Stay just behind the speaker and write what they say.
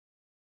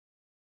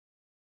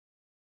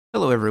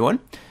Hello,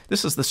 everyone.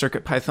 This is the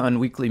CircuitPython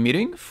weekly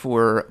meeting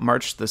for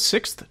March the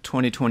 6th,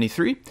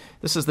 2023.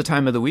 This is the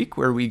time of the week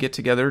where we get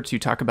together to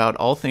talk about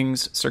all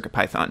things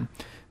CircuitPython.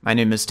 My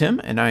name is Tim,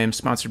 and I am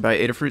sponsored by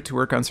Adafruit to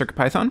work on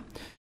CircuitPython.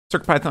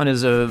 CircuitPython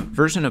is a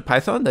version of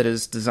Python that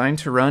is designed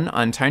to run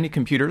on tiny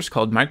computers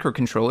called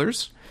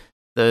microcontrollers.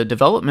 The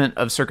development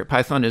of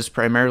CircuitPython is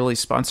primarily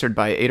sponsored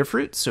by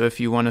Adafruit, so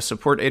if you want to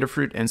support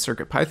Adafruit and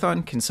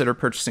CircuitPython, consider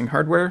purchasing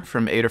hardware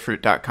from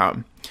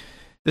adafruit.com.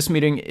 This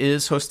meeting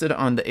is hosted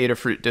on the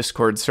Adafruit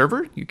Discord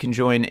server. You can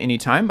join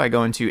anytime by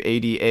going to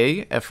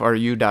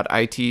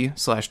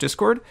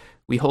adafru.it/discord.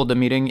 We hold the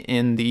meeting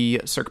in the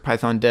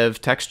CircuitPython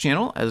dev text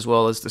channel as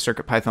well as the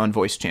CircuitPython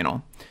voice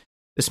channel.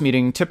 This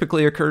meeting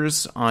typically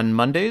occurs on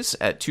Mondays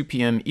at 2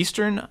 p.m.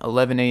 Eastern,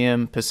 11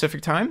 a.m.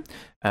 Pacific time,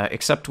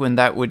 except when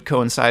that would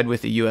coincide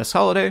with a U.S.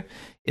 holiday.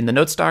 In the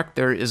notes doc,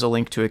 there is a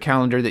link to a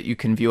calendar that you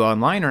can view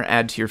online or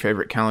add to your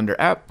favorite calendar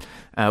app.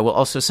 We'll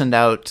also send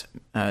out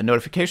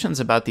notifications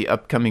about the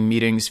upcoming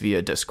meetings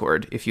via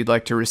Discord. If you'd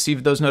like to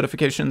receive those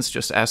notifications,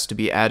 just ask to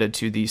be added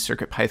to the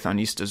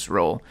CircuitPythonistas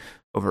role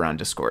over on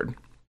Discord.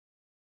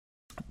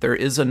 There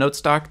is a notes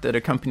doc that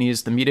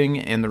accompanies the meeting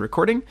and the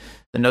recording.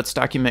 The notes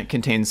document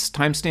contains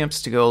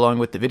timestamps to go along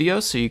with the video,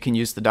 so you can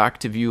use the doc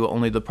to view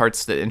only the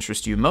parts that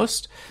interest you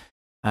most.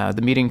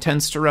 The meeting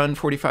tends to run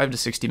 45 to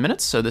 60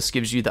 minutes, so this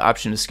gives you the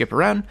option to skip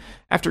around.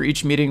 After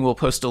each meeting, we'll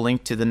post a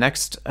link to the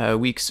next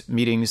week's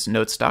meeting's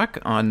notes doc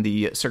on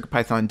the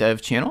CircuitPython dev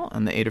channel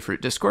on the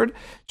Adafruit Discord.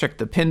 Check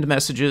the pinned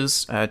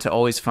messages to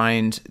always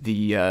find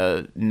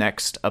the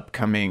next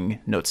upcoming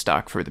notes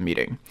doc for the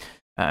meeting.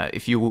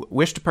 If you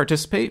wish to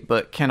participate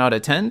but cannot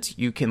attend,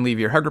 you can leave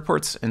your hug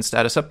reports and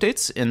status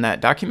updates in that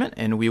document,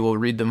 and we will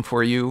read them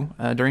for you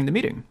during the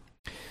meeting.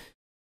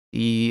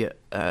 The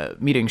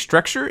meeting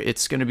structure,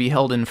 it's going to be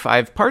held in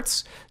 5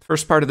 parts. The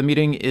first part of the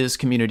meeting is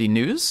community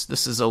news.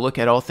 This is a look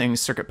at all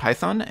things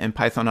CircuitPython and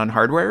Python on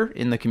hardware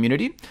in the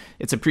community.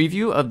 It's a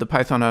preview of the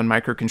Python on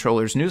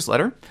Microcontrollers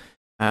newsletter.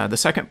 The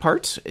second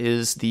part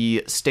is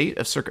the state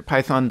of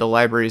CircuitPython, the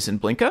libraries,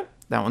 and Blinka.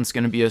 That one's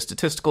going to be a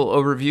statistical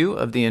overview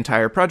of the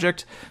entire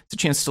project. It's a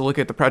chance to look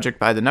at the project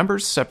by the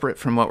numbers, separate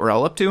from what we're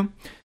all up to.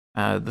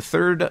 The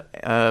third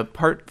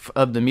part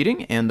of the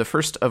meeting, and the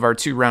first of our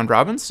 2 round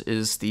robins,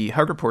 is the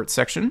Hug Reports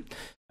section.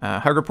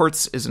 Hug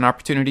Reports is an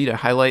opportunity to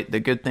highlight the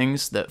good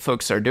things that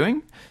folks are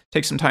doing,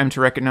 take some time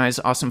to recognize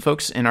awesome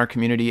folks in our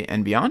community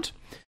and beyond.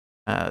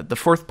 The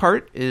fourth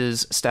part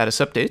is Status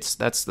Updates.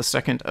 That's the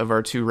second of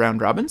our 2 round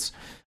robins.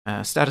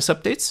 Status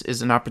Updates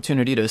is an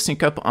opportunity to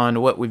sync up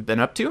on what we've been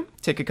up to,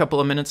 take a couple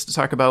of minutes to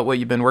talk about what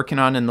you've been working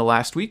on in the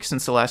last week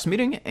since the last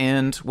meeting,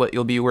 and what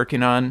you'll be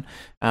working on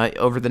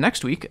over the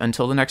next week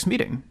until the next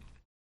meeting.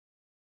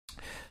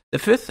 The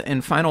fifth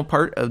and final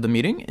part of the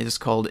meeting is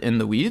called In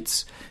the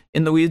Weeds.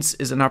 In the Weeds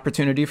is an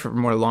opportunity for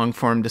more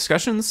long-form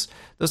discussions.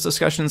 Those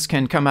discussions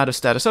can come out of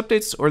status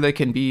updates, or they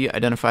can be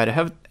identified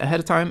ahead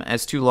of time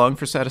as too long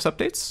for status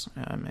updates.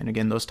 And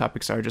again, those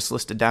topics are just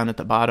listed down at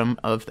the bottom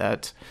of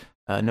that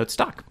notes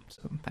doc.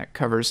 So that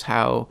covers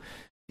how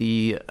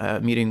the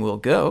meeting will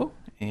go.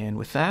 And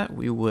with that,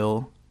 we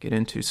will get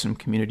into some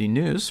community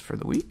news for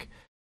the week.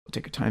 We'll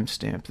take a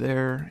timestamp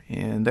there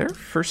and there.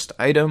 First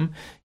item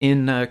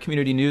in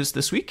community news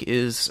this week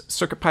is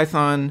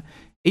CircuitPython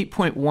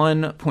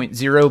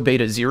 8.1.0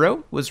 Beta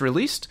 0 was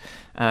released.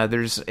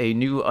 There's a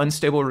new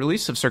unstable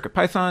release of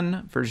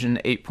CircuitPython, version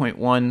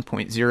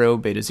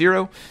 8.1.0 Beta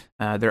 0.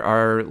 There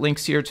are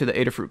links here to the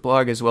Adafruit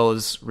blog as well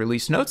as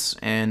release notes,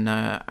 and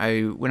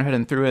I went ahead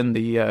and threw in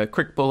the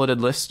quick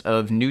bulleted list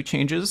of new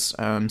changes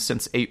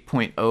since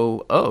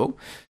 8.0.0.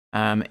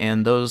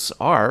 And those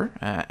are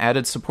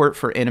added support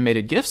for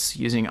animated GIFs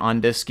using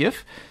on-disk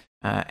GIF,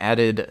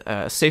 added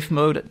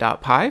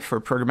safemode.py for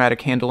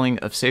programmatic handling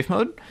of safe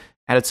mode,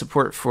 added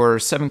support for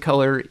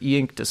 7-color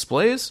e-ink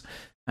displays,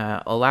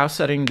 allow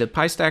setting the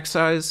PyStack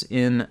size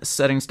in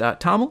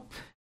settings.toml,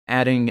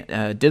 adding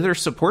dither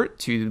support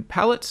to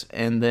palette,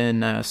 and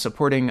then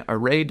supporting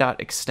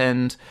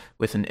array.extend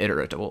with an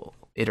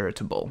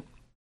iteratable.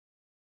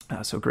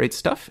 So great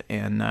stuff,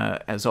 and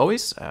as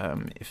always,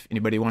 if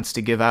anybody wants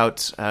to give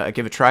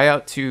a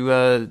tryout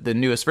to the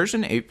newest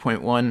version,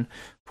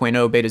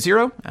 8.1.0 Beta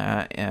 0,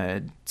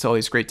 it's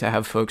always great to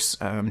have folks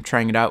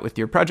trying it out with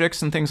your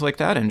projects and things like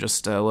that, and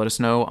just let us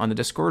know on the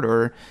Discord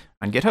or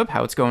on GitHub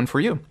how it's going for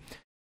you.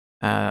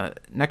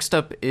 Next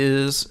up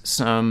is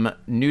some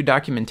new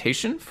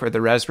documentation for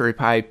the Raspberry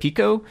Pi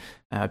Pico,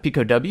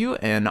 Pico W,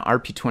 and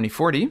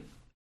RP2040.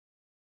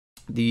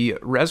 The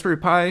Raspberry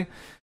Pi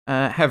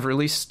have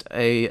released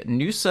a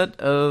new set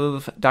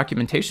of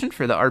documentation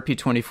for the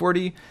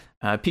RP2040,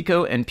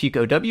 Pico, and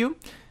Pico W.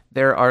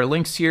 There are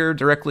links here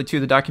directly to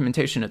the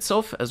documentation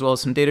itself, as well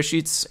as some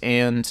datasheets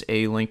and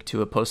a link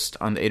to a post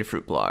on the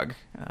Adafruit blog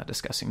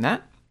discussing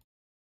that.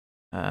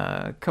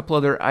 A couple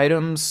other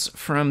items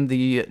from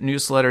the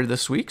newsletter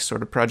this week,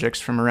 sort of projects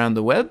from around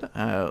the web.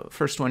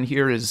 First one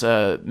here is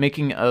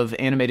making of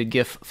animated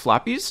GIF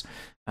floppies.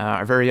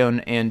 Our very own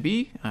Ann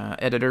B,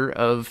 editor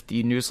of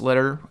the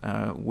newsletter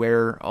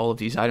where all of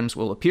these items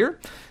will appear,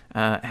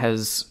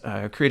 has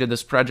created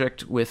this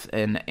project with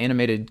an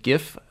animated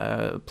GIF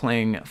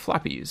playing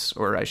floppies,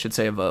 or I should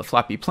say of a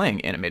floppy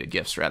playing animated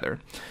GIFs, rather.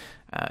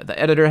 The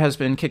editor has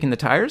been kicking the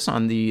tires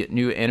on the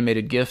new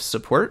animated GIF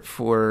support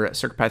for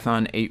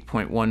CircuitPython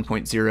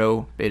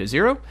 8.1.0 Beta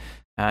 0.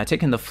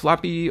 Taking the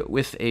floppy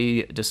with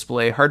a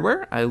display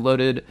hardware, I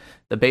loaded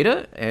the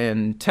beta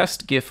and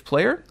test GIF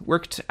player,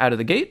 worked out of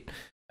the gate.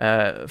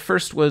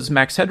 First was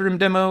Max Headroom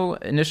demo,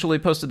 initially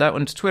posted that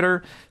one to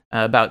Twitter.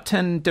 About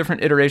 10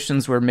 different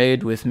iterations were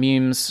made with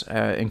memes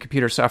and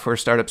computer software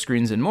startup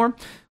screens and more.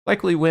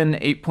 Likely when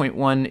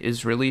 8.1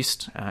 is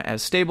released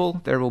as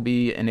stable, there will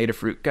be an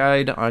Adafruit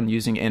guide on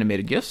using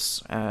animated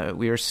GIFs.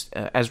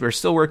 As we're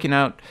still working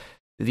out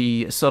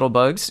the subtle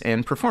bugs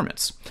and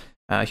performance.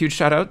 Huge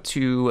shout out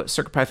to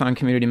CircuitPython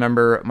community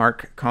member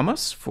Mark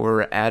Kamos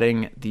for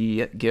adding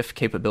the GIF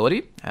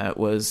capability. It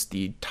was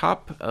the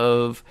top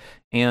of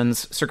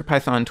Anne's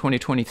CircuitPython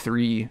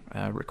 2023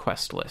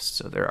 request list.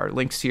 So there are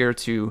links here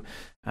to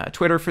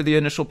Twitter for the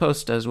initial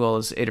post, as well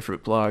as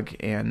Adafruit blog,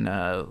 and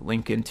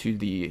link into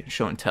the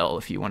show and tell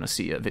if you want to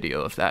see a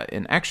video of that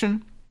in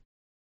action.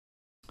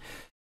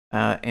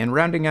 And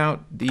rounding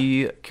out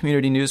the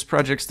community news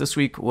projects this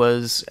week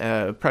was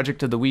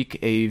Project of the Week,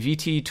 a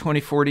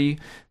VT2040,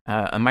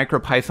 a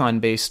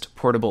MicroPython-based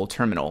portable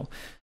terminal.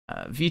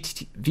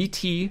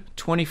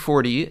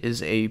 VT2040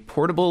 is a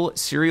portable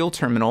serial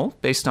terminal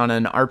based on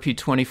an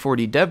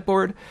RP2040 dev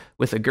board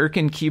with a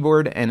Gherkin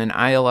keyboard and an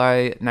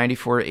ILI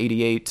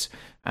 9488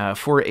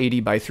 480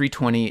 by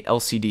 320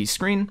 LCD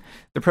screen.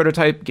 The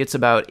prototype gets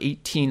about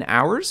 18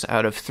 hours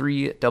out of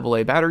 3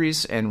 AA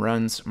batteries and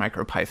runs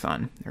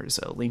MicroPython. There's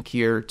a link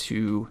here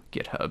to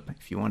GitHub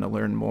if you want to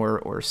learn more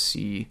or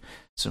see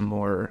some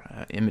more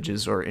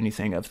images or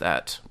anything of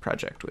that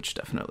project, which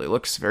definitely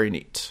looks very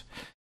neat.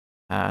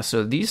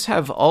 So these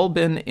have all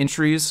been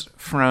entries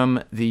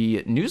from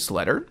the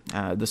newsletter.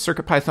 The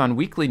CircuitPython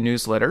Weekly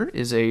Newsletter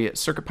is a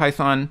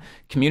CircuitPython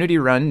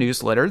community-run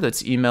newsletter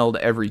that's emailed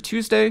every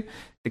Tuesday.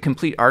 The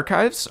complete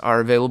archives are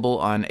available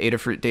on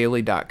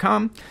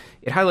adafruitdaily.com.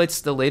 It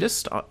highlights the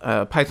latest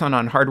Python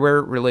on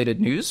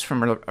hardware-related news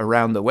from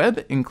around the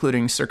web,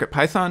 including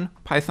CircuitPython,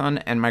 Python,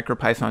 and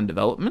MicroPython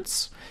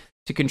developments.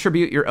 To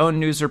contribute your own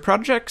news or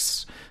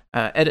projects,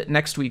 edit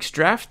next week's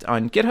draft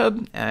on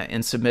GitHub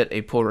and submit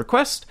a pull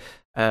request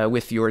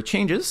with your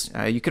changes.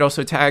 You could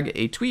also tag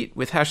a tweet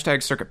with hashtag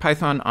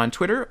CircuitPython on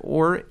Twitter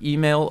or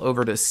email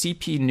over to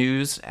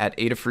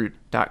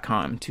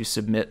cpnews@adafruit.com to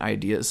submit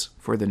ideas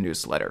for the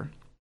newsletter.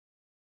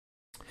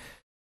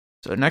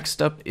 So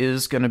next up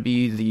is going to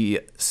be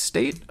the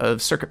state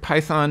of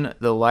CircuitPython,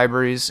 the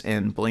libraries,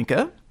 and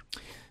Blinka.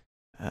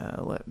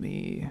 Let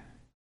me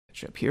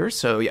catch up here.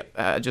 So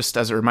just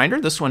as a reminder,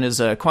 this one is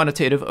a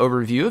quantitative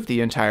overview of the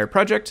entire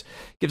project.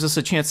 Gives us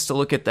a chance to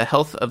look at the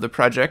health of the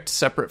project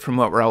separate from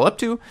what we're all up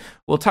to.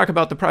 We'll talk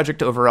about the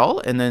project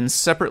overall and then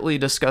separately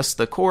discuss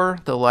the core,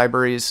 the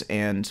libraries,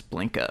 and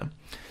Blinka.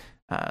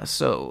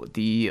 So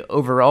the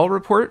overall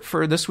report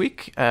for this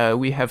week,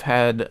 we have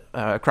had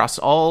across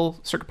all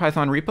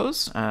CircuitPython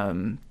repos,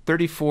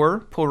 34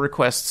 pull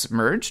requests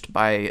merged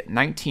by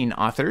 19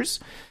 authors.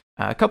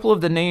 A couple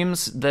of the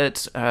names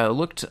that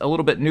looked a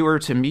little bit newer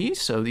to me,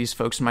 so these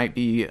folks might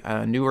be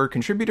newer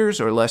contributors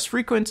or less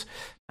frequent.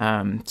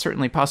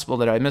 Certainly possible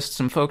that I missed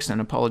some folks and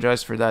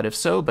apologize for that if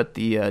so, but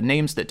the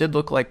names that did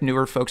look like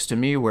newer folks to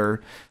me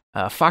were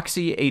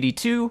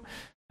Foxy82,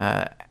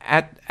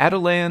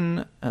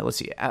 Atalan,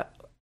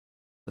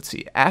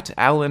 at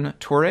Alan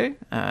Torre,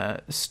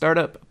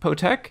 Startup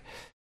Potec,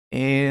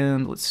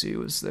 and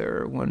was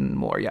there one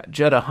more? Yeah,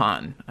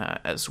 Jedahan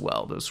as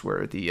well. Those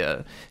were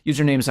the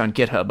usernames on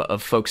GitHub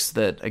of folks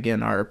that,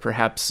 again, are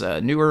perhaps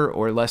newer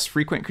or less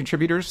frequent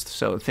contributors.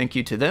 So thank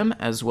you to them,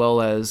 as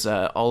well as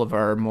all of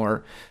our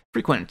more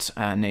frequent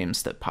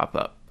names that pop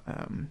up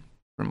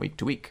from week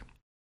to week.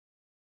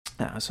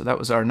 So that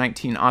was our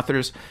 19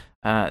 authors.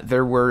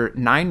 There were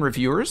 9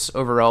 reviewers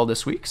overall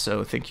this week,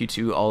 so thank you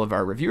to all of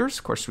our reviewers.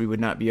 Of course, we would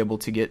not be able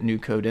to get new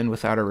code in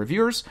without our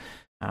reviewers,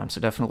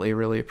 so definitely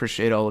really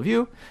appreciate all of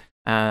you.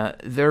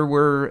 There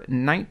were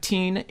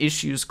 19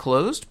 issues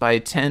closed by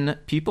 10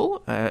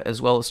 people,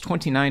 as well as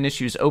 29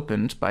 issues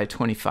opened by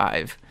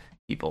 25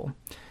 people.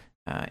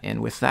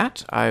 And with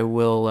that, I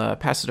will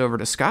pass it over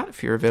to Scott,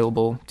 if you're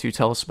available to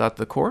tell us about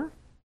the core.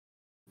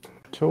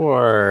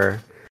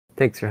 Sure.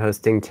 Thanks for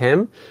hosting,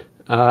 Tim.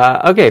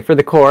 Okay, for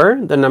the core,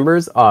 the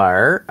numbers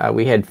are,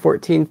 we had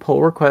 14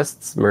 pull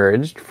requests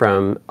merged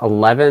from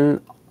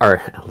 10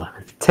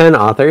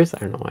 authors. I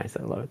don't know why I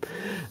said 11.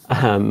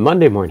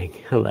 Monday morning,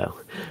 hello.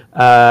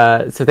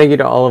 So thank you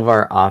to all of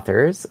our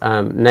authors.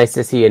 Nice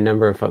to see a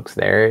number of folks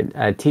there.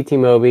 TT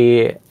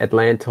Moby,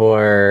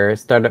 Atlantor,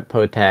 Startup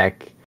Potec,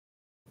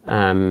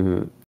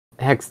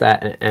 Hexstat,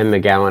 and M.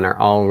 McGowan are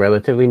all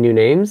relatively new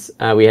names.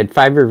 We had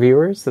 5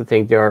 reviewers, so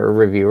thank you to our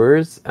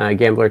reviewers.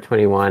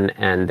 Gambler21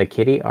 and The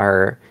Kitty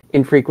are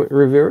infrequent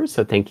reviewers,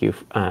 so thank you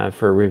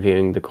for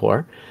reviewing the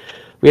core.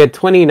 We had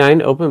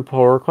 29 open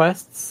pull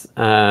requests.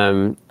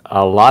 A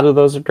lot of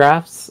those are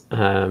drafts.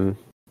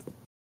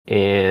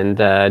 and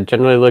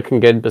generally looking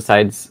good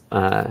besides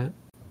draft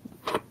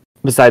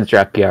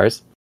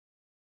PRs.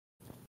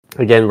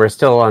 Again, we're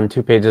still on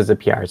 2 pages of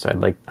PR, so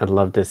I'd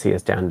love to see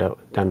us down to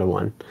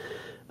 1.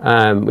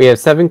 We have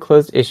 7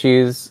 closed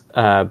issues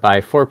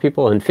by 4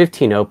 people and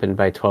 15 open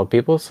by 12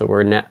 people, so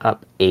we're net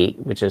up 8,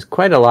 which is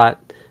quite a lot.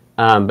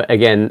 But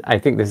again, I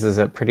think this is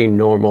a pretty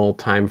normal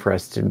time for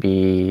us to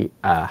be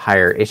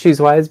higher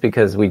issues-wise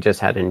because we just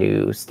had a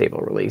new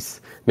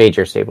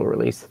major stable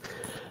release.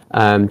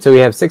 So we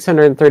have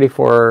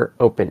 634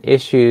 open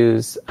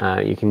issues.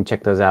 You can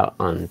check those out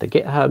on the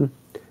GitHub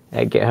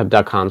at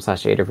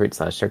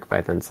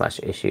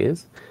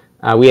github.com/adafruit/circuitpython/issues.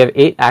 We have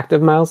 8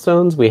 active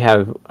milestones. We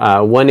have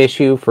 1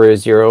 issue for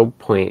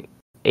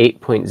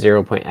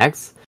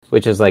 0.8.0.x,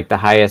 which is like the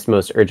highest,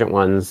 most urgent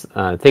ones,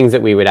 things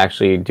that we would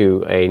actually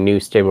do a new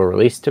stable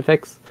release to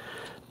fix.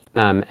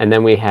 And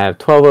then we have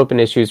 12 open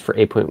issues for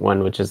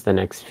 8.1, which is the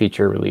next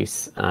feature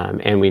release.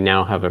 And we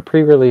now have a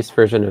pre-release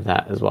version of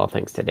that as well,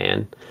 thanks to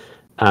Dan.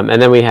 And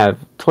then we have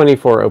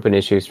 24 open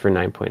issues for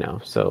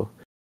 9.0. So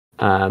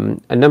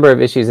a number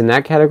of issues in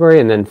that category,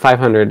 and then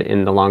 500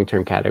 in the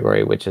long-term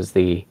category, which is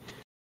the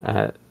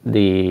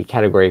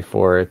category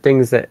for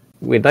things that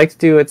we'd like to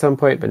do at some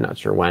point, but not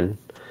sure when.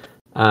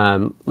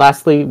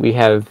 Lastly, we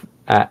have,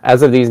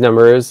 as of these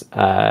numbers,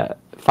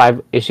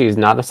 5 issues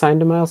not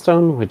assigned a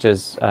milestone, which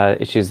is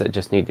issues that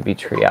just need to be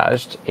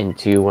triaged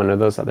into one of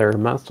those other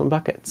milestone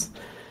buckets.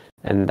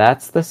 And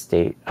that's the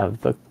state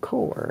of the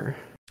core.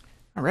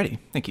 Alrighty,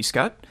 thank you,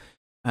 Scott.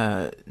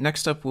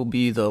 Next up will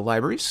be the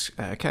libraries.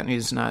 Kattni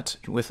is not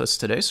with us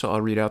today, so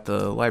I'll read out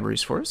the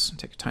libraries for us and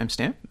take a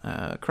timestamp.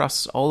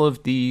 Across all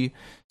of the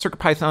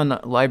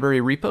CircuitPython library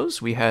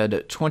repos, we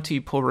had 20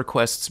 pull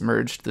requests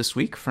merged this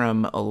week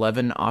from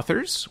 11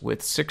 authors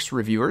with 6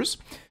 reviewers.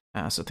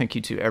 So thank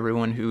you to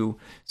everyone who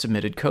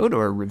submitted code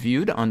or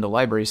reviewed on the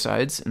library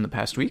sides in the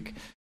past week.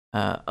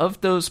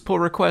 Of those pull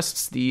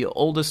requests, the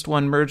oldest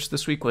one merged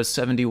this week was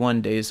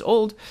 71 days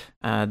old.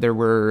 There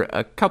were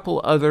a couple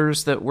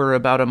others that were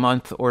about a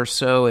month or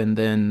so, and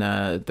then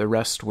the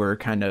rest were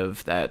kind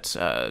of that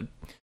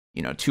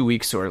 2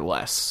 weeks or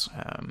less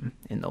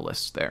in the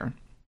list there.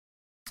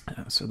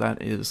 So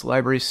that is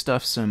library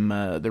stuff. Some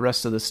the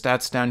rest of the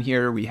stats down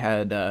here, we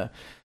had,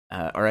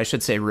 or I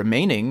should say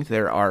remaining,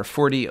 there are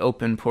 40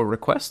 open pull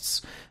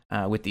requests,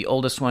 with the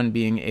oldest one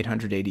being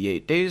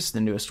 888 days, the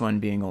newest one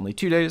being only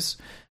 2 days.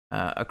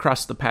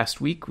 Across the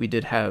past week, we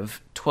did have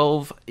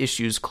 12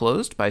 issues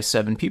closed by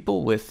 7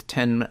 people, with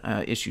 10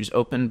 issues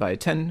open by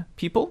 10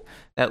 people.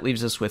 That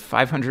leaves us with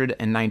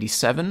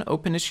 597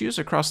 open issues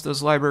across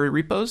those library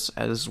repos,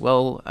 as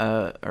well,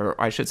 or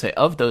I should say,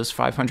 of those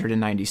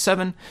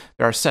 597,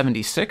 there are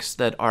 76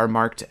 that are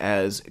marked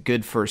as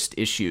good first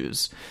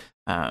issues.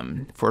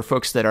 For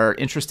folks that are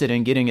interested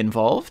in getting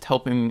involved,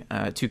 helping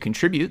to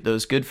contribute,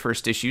 those good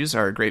first issues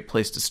are a great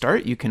place to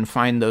start. You can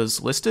find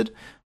those listed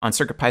on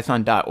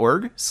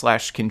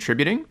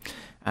circuitpython.org/contributing.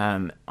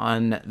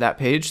 On that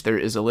page, there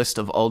is a list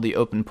of all the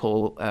open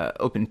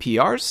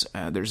PRs.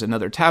 There's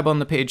another tab on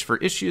the page for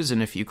issues,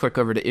 and if you click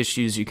over to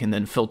issues, you can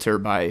then filter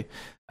by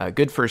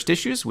good first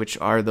issues, which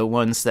are the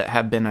ones that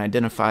have been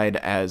identified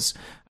as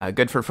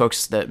good for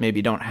folks that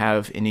maybe don't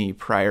have any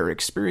prior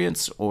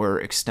experience or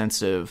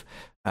extensive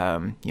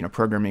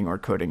programming or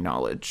coding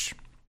knowledge.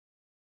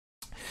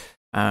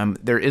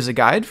 There is a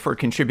guide for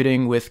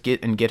contributing with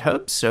Git and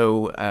GitHub,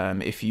 so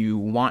if you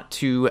want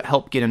to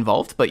help get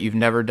involved, but you've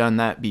never done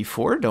that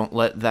before, don't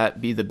let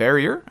that be the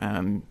barrier.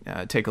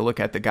 Take a look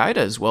at the guide,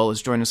 as well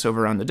as join us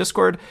over on the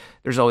Discord.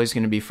 There's always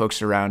going to be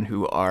folks around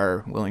who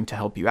are willing to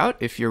help you out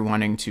if you're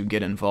wanting to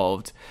get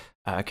involved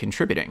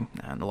contributing.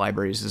 The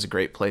libraries is a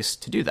great place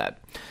to do that.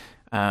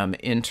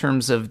 In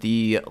terms of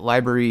the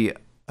library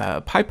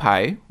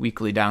PyPy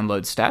weekly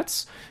download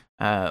stats,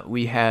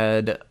 we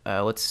had,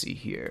 let's see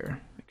here,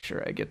 make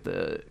sure I get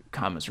the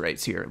commas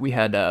right here. We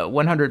had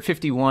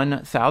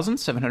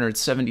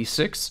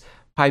 151,776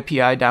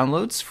 PyPI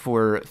downloads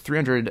for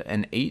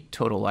 308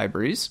 total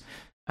libraries.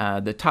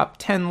 The top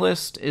 10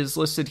 list is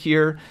listed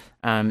here.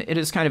 It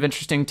is kind of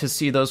interesting to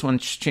see those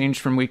ones change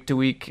from week to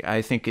week.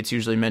 I think it's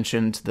usually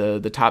mentioned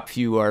the top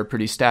few are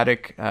pretty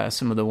static.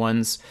 Some of the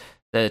ones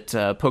that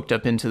poked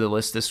up into the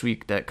list this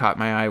week that caught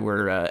my eye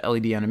were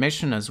LED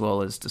animation as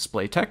well as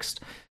display text.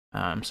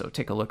 So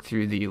take a look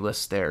through the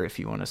list there if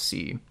you want to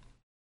see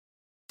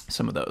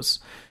some of those.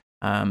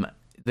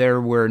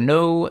 There were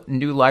no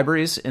new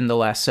libraries in the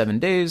last 7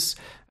 days,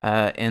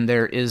 and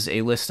there is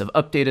a list of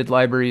updated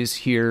libraries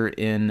here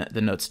in the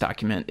notes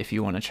document if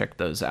you want to check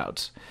those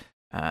out.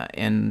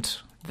 And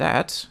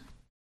that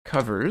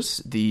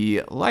covers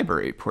the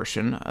library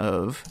portion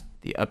of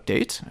the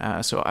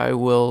update. So I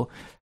will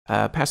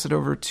pass it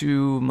over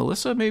to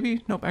Melissa,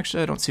 maybe? Nope,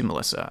 actually, I don't see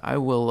Melissa. I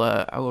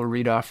will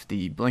read off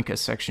the Blinka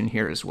section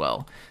here as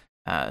well.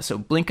 So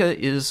Blinka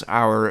is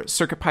our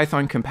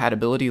CircuitPython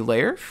compatibility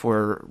layer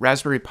for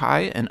Raspberry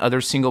Pi and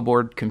other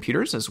single-board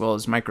computers, as well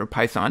as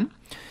MicroPython.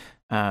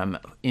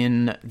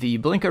 In the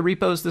Blinka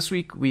repos this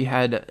week, we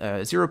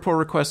had 0 pull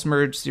requests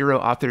merged, 0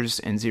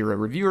 authors, and 0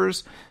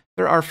 reviewers.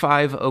 there are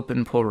 5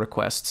 open pull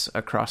requests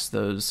across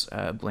those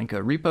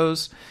Blinka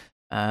repos.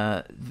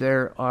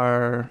 There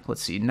are,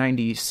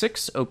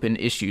 96 open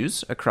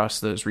issues across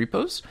those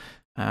repos.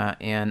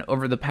 And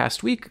over the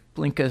past week,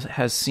 Blinka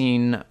has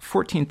seen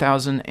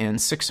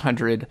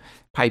 14,600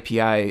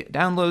 PyPI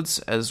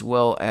downloads, as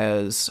well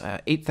as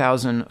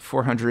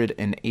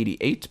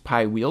 8,488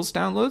 PyWheels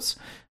downloads.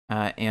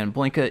 And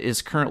Blinka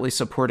is currently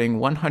supporting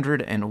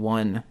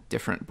 101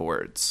 different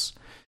boards.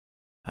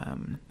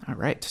 All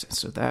right,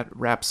 so that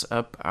wraps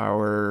up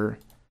our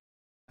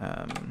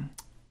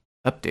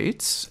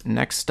updates.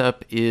 Next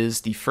up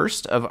is the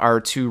first of our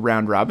 2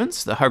 round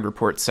robins, the Hug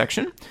Reports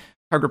section.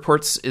 Hug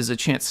Reports is a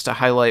chance to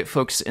highlight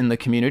folks in the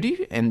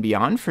community and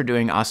beyond for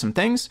doing awesome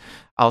things.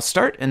 I'll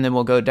start, and then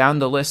we'll go down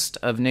the list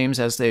of names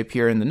as they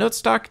appear in the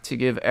notes doc to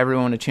give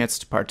everyone a chance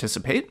to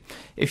participate.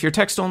 If you're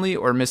text only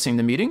or missing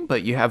the meeting,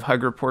 but you have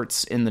Hug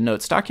Reports in the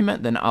notes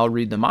document, then I'll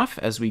read them off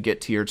as we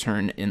get to your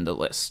turn in the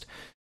list.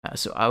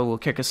 So I will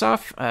kick us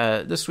off.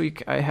 This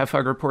week I have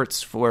Hug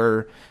Reports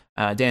for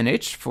Dan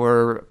H.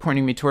 for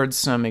pointing me towards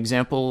some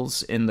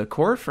examples in the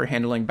core for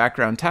handling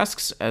background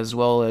tasks, as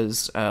well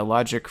as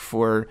logic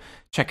for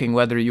checking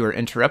whether you are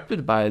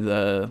interrupted by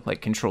the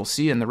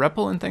Control-C in the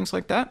REPL and things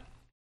like that.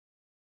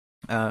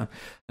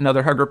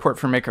 Another Hug Report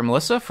from Maker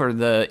Melissa for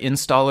the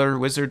installer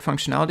wizard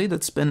functionality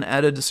that's been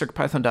added to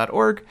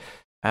CircuitPython.org,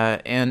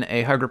 and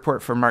a Hug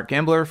Report from Mark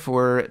Gambler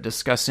for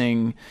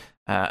discussing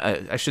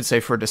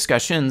for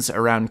discussions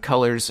around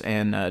colors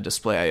and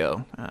display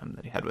I/O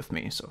that he had with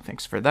me. So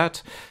thanks for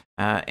that.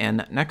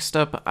 And next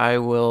up, I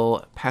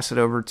will pass it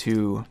over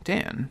to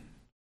Dan.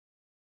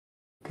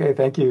 Okay,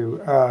 thank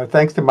you.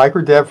 Thanks to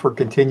MicroDev for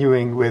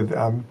continuing with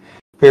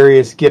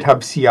various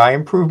GitHub CI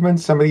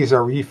improvements. Some of these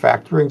are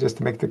refactoring just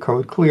to make the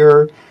code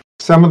clearer.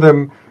 Some of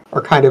them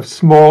are kind of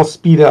small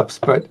speed-ups,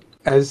 but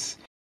as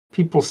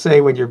people say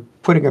when you're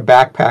putting a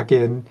backpack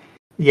in,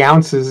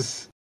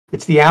 it's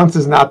the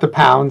ounces, not the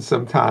pounds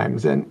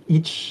sometimes. And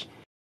each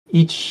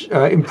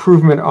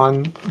improvement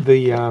on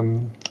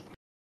the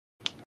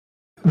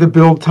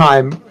build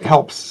time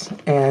helps.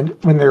 And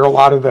when there are a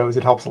lot of those,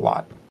 it helps a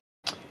lot.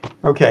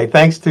 Okay,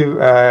 thanks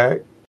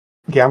to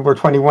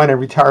Gambler21 and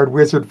Retired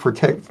Wizard for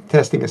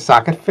testing a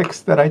socket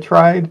fix that I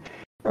tried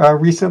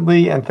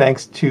recently. And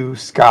thanks to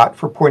Scott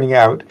for pointing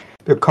out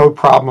the code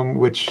problem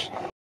which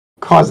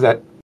caused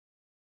that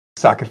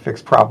socket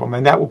fix problem.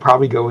 And that will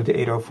probably go into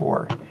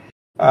 804.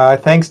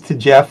 Thanks to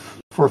Jeff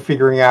for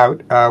figuring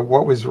out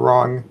what was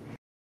wrong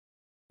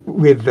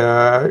with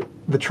the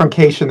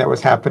truncation that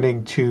was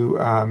happening to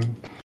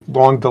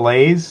long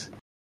delays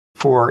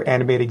for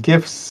animated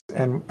GIFs,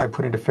 and I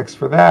put in a fix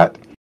for that.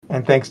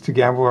 And thanks to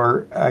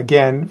Gambler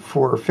again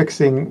for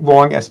fixing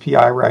long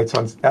SPI writes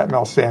on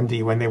Atmel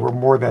SAMD when they were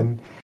more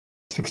than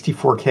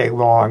 64K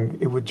long,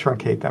 it would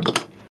truncate them.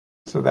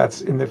 So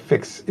that's in the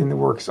fix in the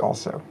works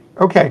also.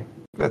 Okay,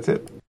 that's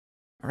it.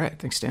 All right,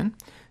 thanks, Dan.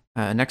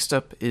 Next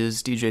up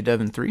is DJ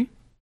Devin 3.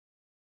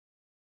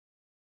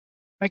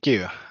 Thank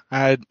you.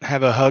 I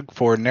have a hug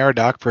for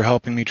Neradoc for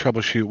helping me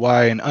troubleshoot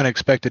why an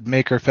unexpected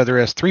Maker Feather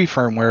S3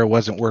 firmware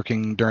wasn't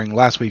working during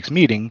last week's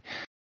meeting.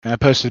 I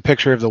posted a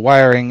picture of the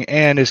wiring,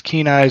 and his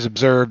keen eyes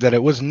observed that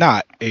it was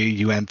not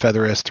a UM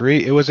Feather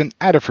S3, it was an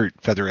Adafruit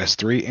Feather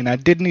S3, and I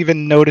didn't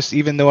even notice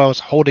even though I was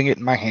holding it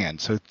in my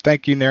hand. So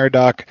thank you,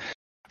 Neradoc,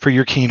 for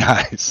your keen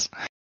eyes.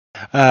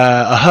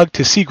 A hug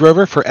to C.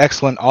 Grover for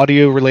excellent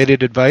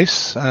audio-related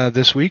advice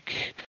this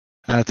week.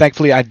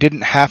 Thankfully, I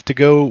didn't have to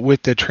go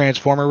with the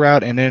transformer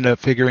route and ended up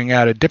figuring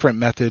out a different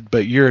method,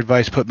 but your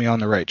advice put me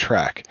on the right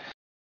track.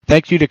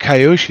 Thank you to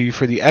Kyoshi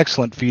for the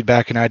excellent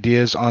feedback and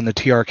ideas on the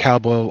TR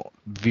Cowboy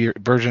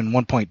version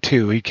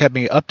 1.2. He kept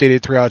me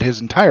updated throughout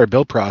his entire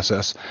build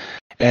process,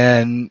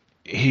 and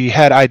he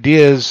had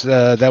ideas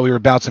that we were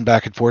bouncing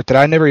back and forth that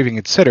I never even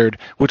considered,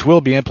 which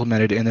will be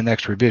implemented in the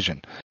next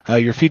revision.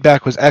 Your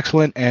feedback was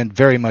excellent and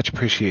very much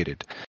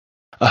appreciated.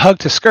 A hug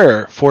to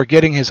Skur for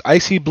getting his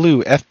icy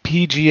blue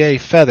FPGA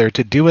Feather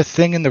to do a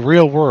thing in the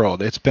real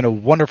world. It's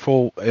been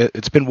wonderful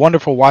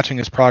watching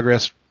his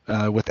progress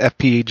with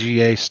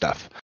FPGA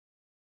stuff.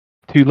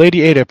 To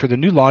Lady Ada for the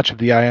new launch of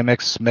the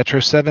IMX Metro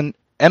 7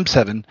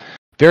 M7.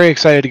 Very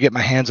excited to get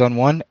my hands on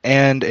one.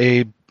 And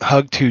a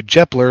hug to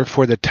Jepler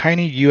for the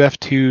tiny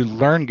UF2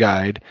 Learn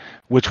Guide,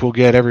 which will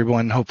get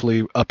everyone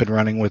hopefully up and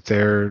running with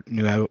their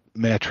new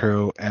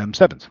Metro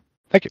M7s.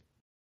 Thank you.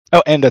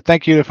 Oh, and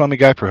thank you to Foamy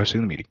Guy for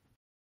hosting the meeting.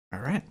 All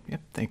right.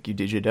 Yep. Thank you,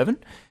 DJ Devin.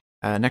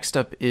 Next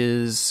up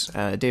is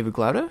David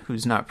Glauda,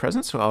 who's not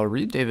present, so I'll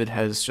read. David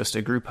has just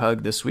a group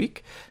hug this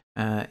week.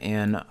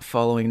 And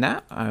following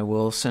that, I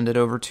will send it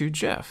over to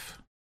Jeff.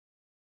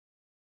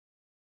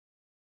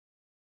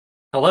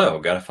 Hello,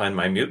 gotta find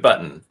my mute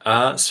button.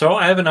 So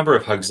I have a number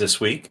of hugs this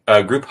week.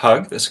 Group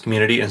hug, this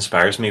community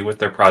inspires me with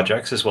their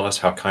projects as well as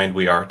how kind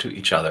we are to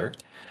each other.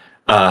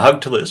 Hug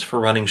to Liz for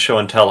running show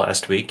and tell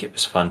last week. It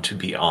was fun to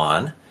be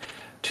on.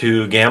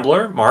 To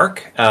Gambler,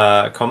 Mark,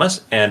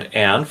 Comas, and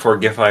Anne for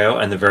GIF.io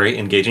and the very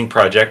engaging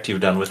project you've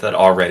done with it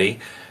already.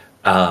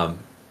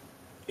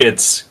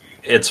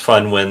 It's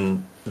fun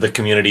when the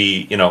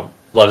community,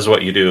 loves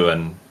what you do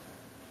and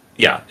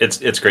yeah,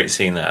 it's great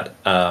seeing that.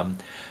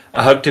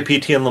 A hug to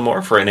PT and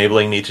Lemoore for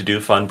enabling me to do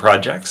fun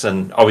projects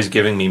and always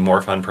giving me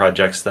more fun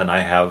projects than I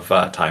have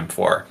time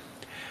for.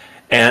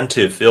 And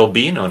to Phil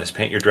B, known as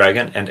Paint Your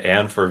Dragon, and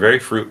Anne for very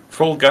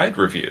fruitful guide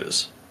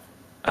reviews.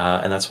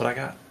 And that's what I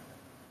got.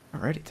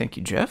 Alrighty, thank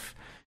you, Jeff.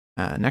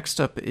 Next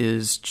up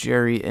is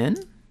Jerry N.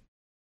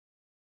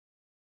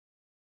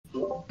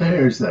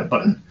 There's that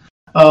button.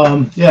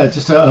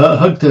 Just a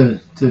hug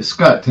to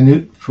Scott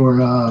Tanute for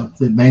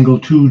the Mangle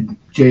 2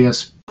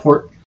 JS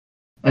port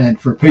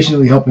and for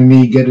patiently helping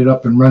me get it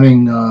up and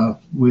running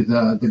with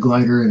the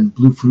Glider and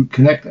Bluefruit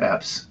Connect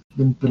apps.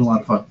 Been a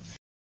lot of fun.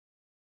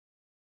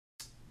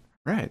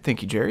 Right,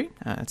 thank you, Jerry.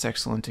 It's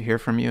excellent to hear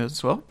from you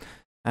as well.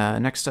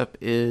 Next up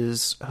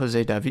is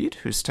Jose David,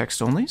 who's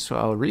text only, so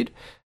I'll read.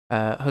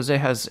 Jose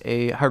has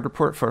a hug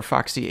report for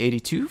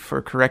Foxy82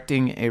 for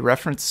correcting a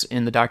reference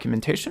in the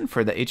documentation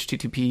for the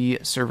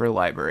HTTP server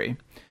library.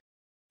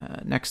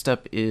 Next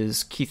up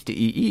is Keith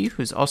DEE,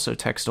 who's also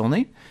text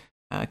only.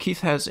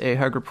 Keith has a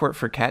hug report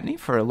for Kattni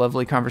for a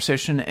lovely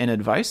conversation and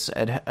advice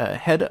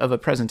ahead of a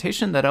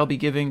presentation that I'll be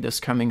giving this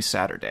coming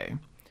Saturday.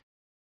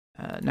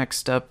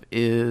 Next up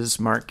is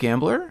Mark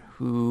Gambler,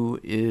 who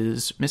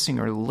is missing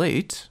or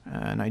late,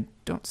 and I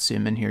don't see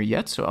him in here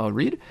yet, so I'll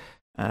read.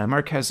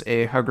 Mark has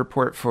a hug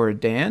report for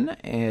Dan,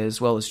 as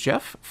well as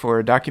Jeff,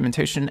 for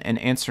documentation and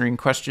answering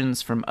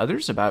questions from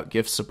others about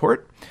GIF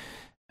support.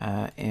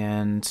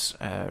 And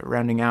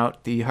rounding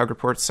out the hug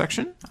reports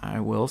section,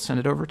 I will send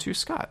it over to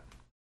Scott.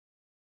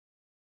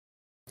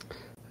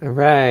 All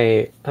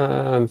right.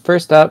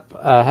 First up,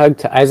 a hug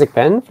to Isaac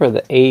Ben for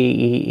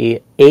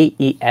the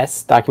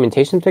AES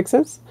documentation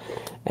fixes.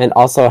 And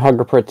also a hug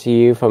report to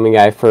you, Foamy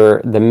Guy,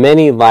 for the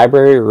many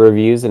library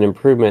reviews and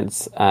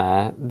improvements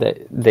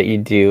that you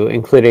do,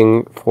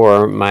 including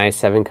for my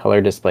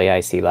 7-color display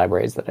IC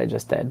libraries that I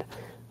just did.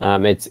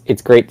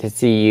 It's great to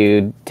see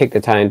you take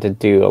the time to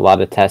do a lot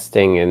of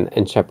testing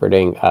and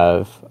shepherding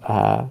of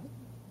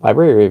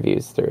library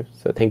reviews through.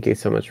 So thank you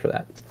so much for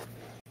that.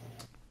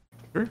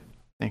 Sure.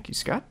 Thank you,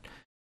 Scott.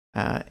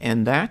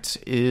 And that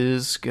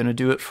is going to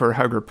do it for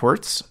hug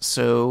reports.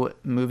 So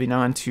moving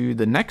on to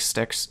the next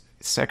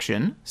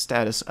section,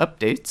 status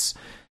updates.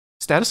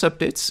 Status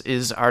updates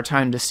is our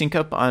time to sync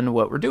up on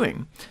what we're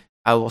doing.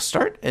 I will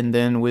start, and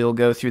then we'll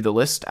go through the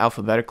list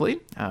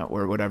alphabetically,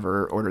 or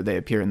whatever order they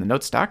appear in the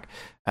notes doc.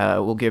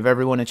 We'll give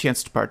everyone a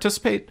chance to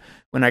participate.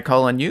 When I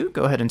call on you,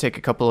 go ahead and take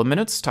a couple of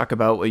minutes, talk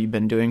about what you've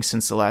been doing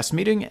since the last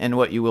meeting and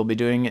what you will be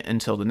doing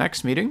until the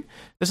next meeting.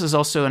 This is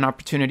also an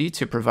opportunity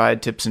to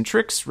provide tips and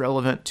tricks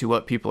relevant to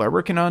what people are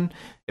working on.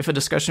 If a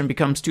discussion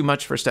becomes too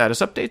much for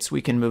status updates,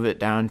 we can move it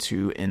down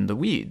to in the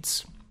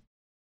weeds.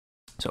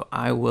 So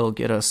I will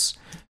get us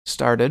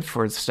started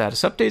for the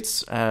status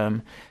updates.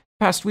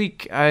 Past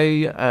week,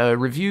 I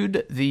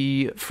reviewed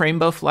the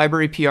FrameBuff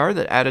library PR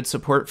that added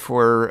support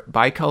for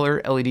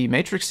bicolor LED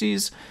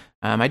matrices.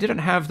 I didn't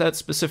have that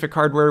specific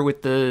hardware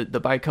with the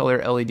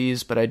bicolor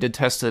LEDs, but I did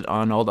test it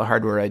on all the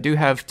hardware I do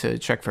have to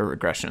check for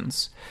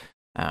regressions.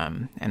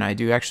 And I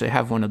do actually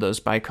have one of those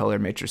bicolor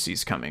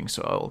matrices coming,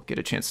 so I'll get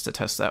a chance to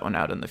test that one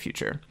out in the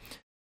future.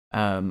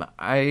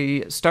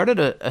 I started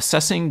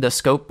assessing the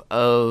scope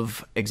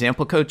of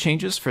example code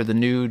changes for the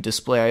new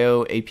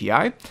Display.io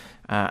API.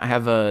 I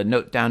have a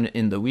note down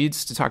in the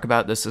weeds to talk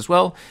about this as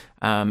well.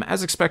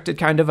 As expected,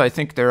 kind of, I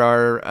think there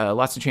are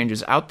lots of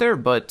changes out there,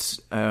 but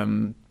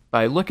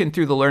by looking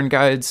through the Learn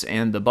Guides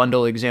and the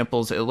bundle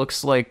examples, it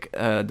looks like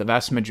the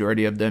vast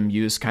majority of them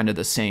use kind of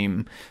the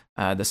same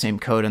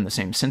code and the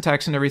same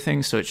syntax and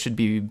everything, so it should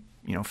be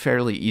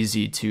fairly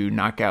easy to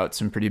knock out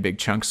some pretty big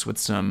chunks with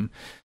some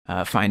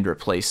find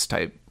replace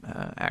type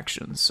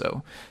actions.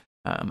 So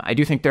I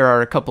do think there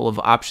are a couple of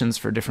options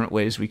for different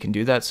ways we can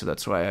do that, so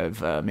that's why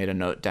I've made a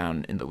note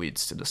down in the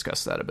weeds to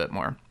discuss that a bit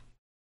more.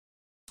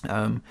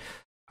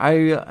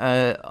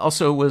 I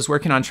also was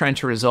working on trying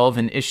to resolve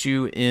an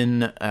issue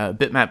in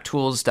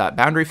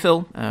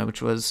bitmaptools.boundaryfill,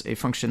 which was a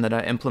function that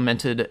I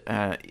implemented.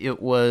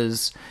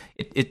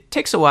 It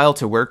takes a while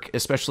to work,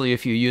 especially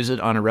if you use it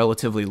on a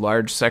relatively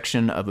large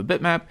section of a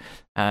bitmap,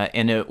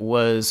 and it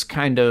was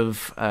kind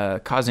of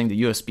causing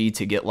the USB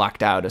to get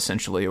locked out,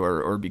 essentially,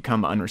 or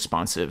become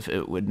unresponsive.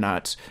 It would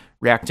not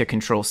react to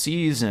control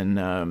C's,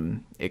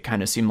 and it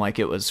kind of seemed like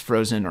it was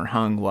frozen or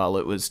hung while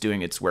it was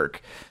doing its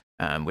work.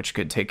 Which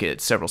could take it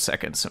several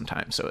seconds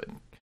sometimes, so it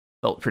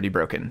felt pretty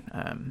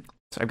broken.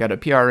 So I've got a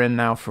PR in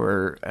now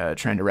for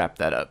trying to wrap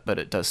that up, but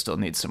it does still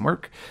need some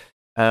work.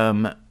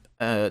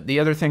 The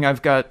other thing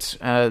I've got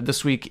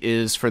this week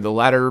is for the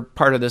latter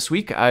part of this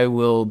week, I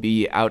will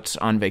be out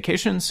on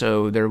vacation,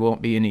 so there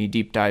won't be any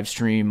deep dive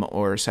stream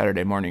or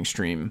Saturday morning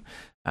stream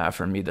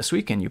from me this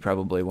week, and you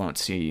probably won't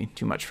see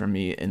too much from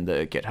me in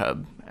the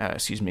GitHub,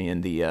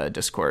 in the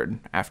Discord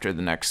after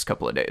the next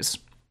couple of days.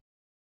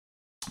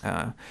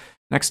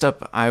 Next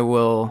up, I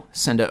will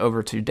send it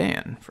over to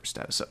Dan for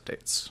status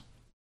updates.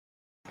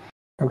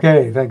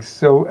 Okay, thanks.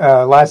 So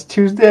last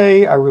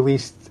Tuesday, I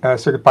released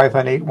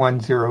CircuitPython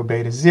 8.10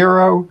 Beta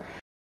 0.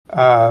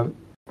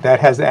 That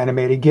has the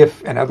animated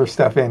GIF and other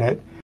stuff in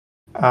it.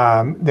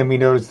 Then we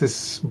noticed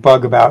this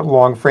bug about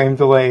long frame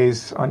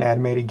delays on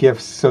animated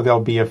GIFs, so there'll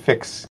be a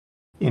fix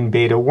in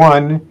beta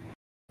 1,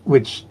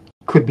 which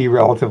could be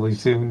relatively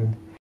soon.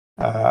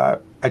 I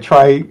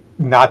try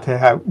not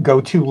to go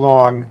too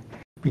long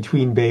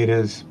between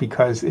betas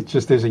because it's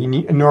just there's an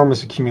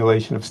enormous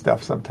accumulation of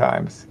stuff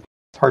sometimes.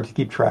 It's hard to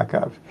keep track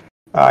of.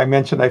 I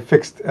mentioned I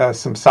fixed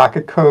some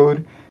socket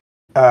code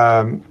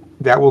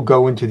that will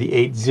go into the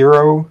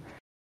 8.0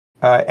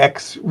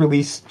 X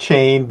release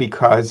chain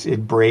because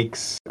it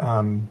breaks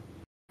web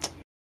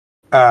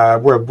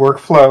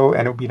workflow,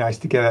 and it would be nice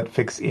to get that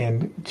fix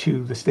in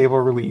to the stable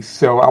release.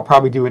 So I'll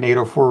probably do an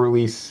 8.04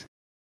 release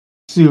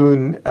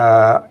soon.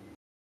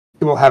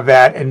 We'll have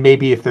that, and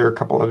maybe if there are a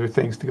couple other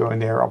things to go in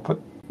there,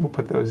 we'll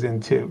put those in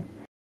too.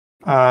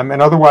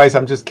 And otherwise,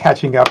 I'm just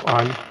catching up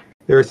on.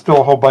 There are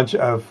still a whole bunch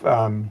of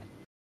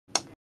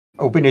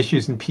open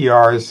issues and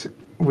PRs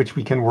which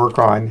we can work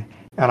on.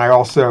 And I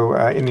also,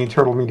 in the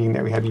internal meeting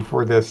that we had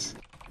before this,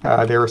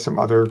 there are some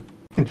other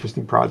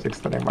interesting projects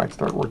that I might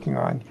start working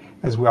on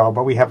as well.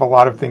 But we have a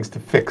lot of things to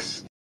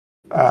fix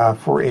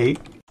for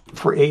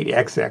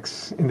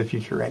 8XX in the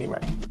future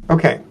anyway.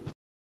 Okay.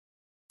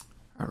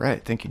 All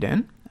right. Thank you,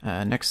 Dan.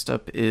 Next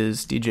up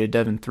is DJ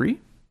Devin 3.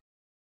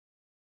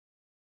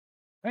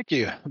 Thank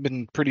you. I've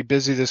been pretty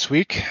busy this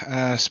week.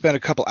 Spent a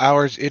couple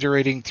hours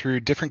iterating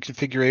through different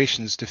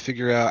configurations to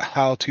figure out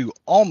how to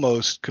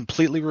almost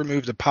completely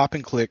remove the pop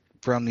and click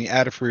from the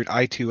Adafruit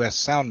I2S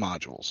sound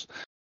modules.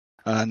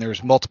 And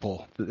there's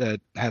multiple that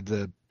have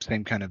the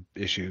same kind of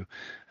issue.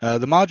 The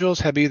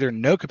modules have either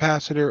no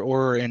capacitor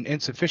or an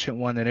insufficient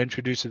one that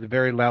introduces a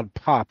very loud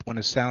pop when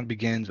a sound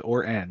begins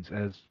or ends,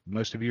 as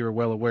most of you are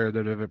well aware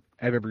that have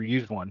ever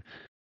used one.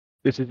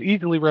 This is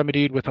easily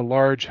remedied with a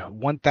large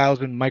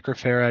 1000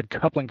 microfarad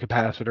coupling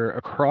capacitor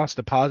across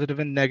the positive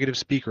and negative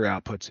speaker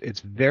outputs.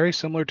 It's very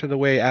similar to the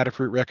way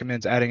Adafruit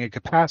recommends adding a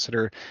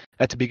capacitor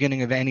at the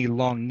beginning of any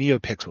long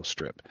NeoPixel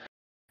strip.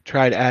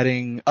 Tried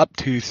adding up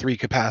to 3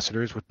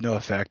 capacitors with no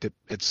effect.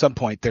 At some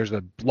point, there's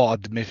a law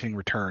of diminishing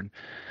return.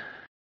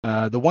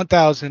 The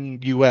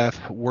 1000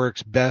 UF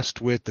works best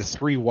with the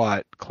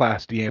 3-watt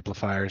Class D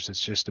amplifiers. It's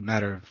just a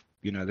matter of,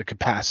 the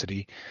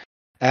capacity.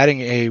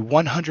 Adding a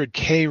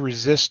 100K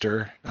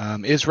resistor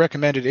is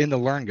recommended in the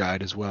Learn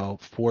Guide as well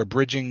for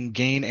bridging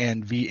gain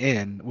and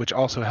VN, which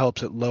also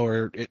helps it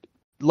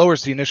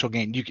lowers the initial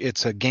gain.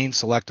 It's a gain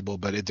selectable,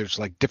 but there's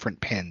like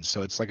different pins,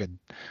 so it's like a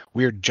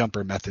weird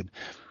jumper method.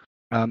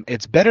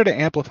 It's better to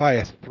amplify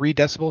a 3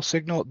 decibel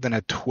signal than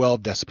a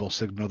 12 decibel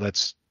signal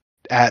that's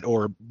at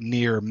or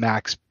near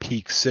max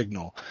peak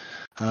signal.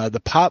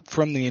 The pop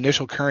from the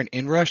initial current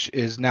inrush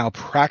is now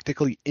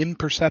practically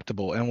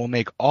imperceptible and will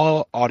make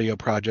all audio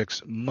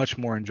projects much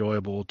more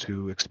enjoyable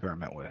to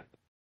experiment with.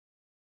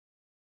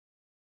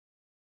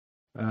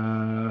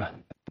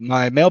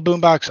 My male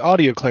boombox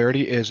audio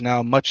clarity is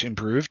now much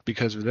improved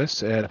because of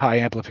this at high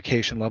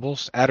amplification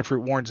levels.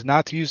 Adafruit warns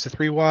not to use the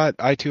 3-watt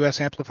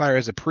I2S amplifier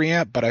as a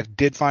preamp, but I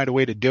did find a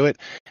way to do it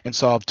and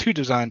solve 2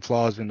 design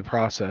flaws in the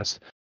process.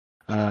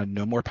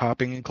 No more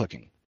popping and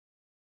clicking.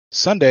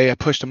 Sunday, I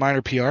pushed a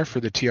minor PR for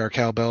the TR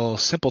Cowbell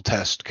simple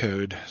test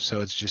code. So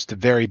it's just a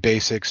very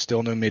basic,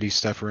 still no MIDI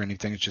stuff or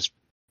anything. It's just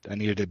I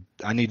needed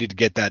to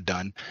get that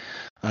done.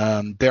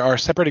 There are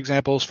separate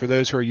examples for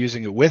those who are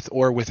using it with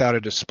or without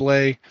a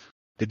display.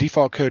 The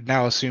default code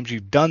now assumes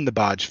you've done the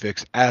bodge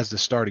fix as the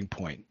starting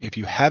point. If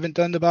you haven't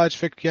done the bodge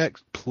fix yet,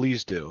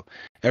 please do.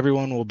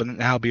 Everyone will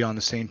now be on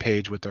the same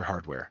page with their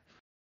hardware.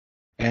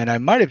 And I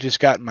might have just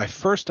gotten my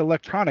first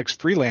electronics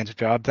freelance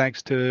job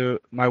thanks to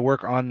my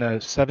work on the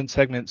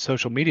 7-segment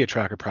social media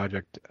tracker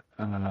project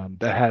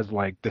that has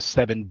like the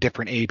 7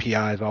 different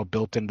APIs all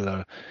built into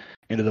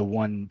the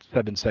one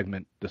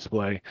 7-segment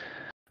display.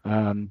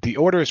 The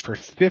order is for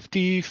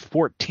 50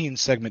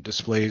 14-segment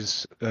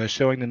displays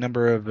showing the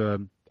number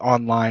of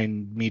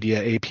online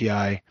media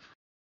API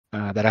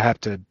that I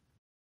have to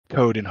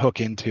code and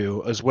hook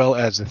into, as well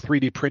as the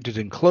 3D printed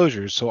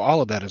enclosures. So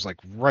all of that is like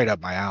right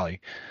up my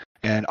alley.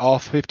 And all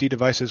 50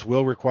 devices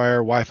will require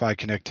Wi-Fi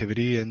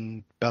connectivity,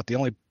 and about the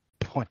only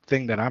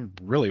thing that I'm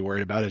really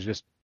worried about is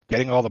just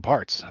getting all the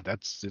parts.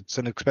 It's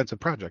an expensive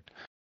project.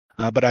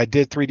 But I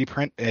did 3D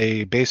print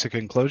a basic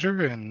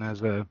enclosure, and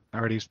I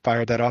already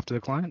fired that off to the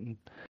client, and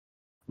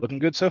looking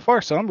good so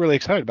far. So I'm really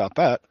excited about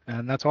that,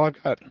 and that's all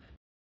I've got.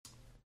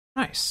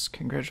 Nice.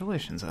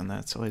 Congratulations on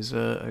that. It's always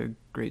a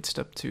great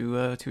step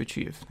to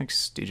achieve.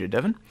 Thanks, DJ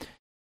Devin.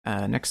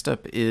 Next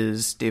up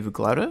is David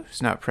Glauda,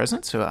 who's not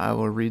present, so I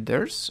will read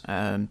theirs.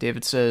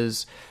 David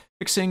says,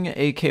 fixing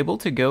a cable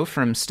to go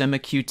from Stemma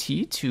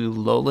QT to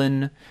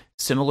Lowland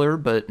similar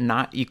but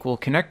not equal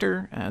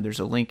connector. There's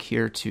a link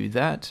here to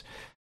that.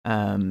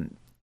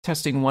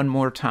 Testing one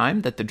more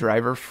time that the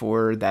driver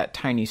for that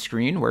tiny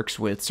screen works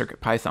with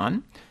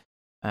CircuitPython.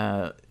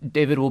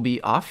 David will be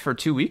off for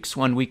 2 weeks,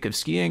 1 week of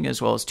skiing,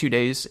 as well as 2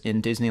 days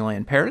in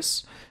Disneyland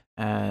Paris.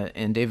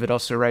 And David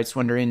also writes,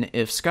 wondering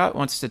if Scott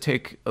wants to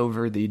take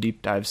over the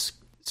deep dive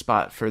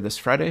spot for this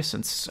Friday,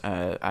 since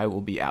I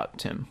will be out.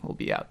 Tim will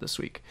be out this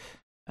week.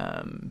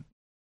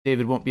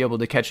 David won't be able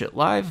to catch it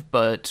live,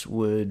 but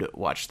would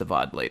watch the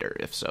VOD later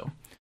if so.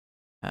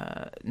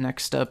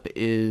 Next up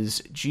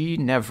is G.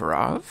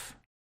 Nevrov.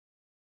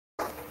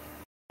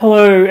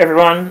 Hello,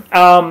 everyone.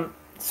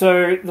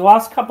 So the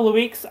last couple of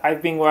weeks,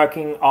 I've been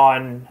working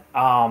on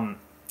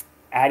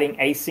adding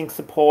async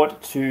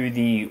support to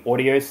the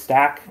audio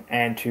stack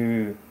and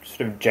to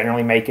sort of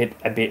generally make it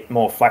a bit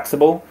more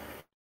flexible.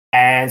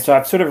 And so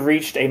I've sort of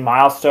reached a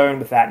milestone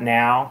with that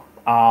now,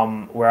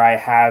 where I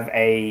have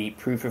a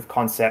proof of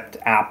concept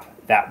app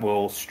that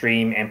will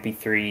stream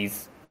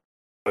MP3s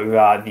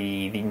over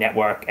the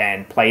network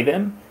and play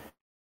them.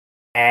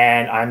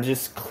 And I'm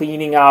just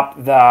cleaning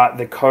up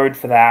the code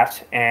for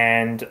that,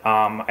 and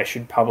I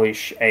should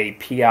publish a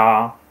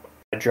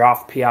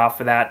draft PR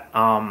for that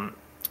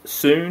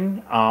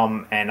soon.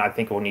 And I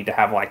think we'll need to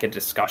have like a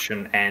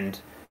discussion and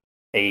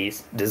a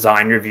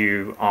design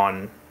review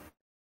on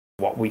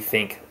what we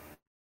think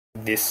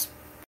this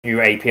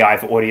new API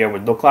for audio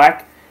would look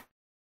like.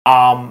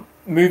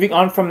 Moving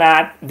on from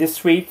that,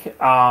 this week,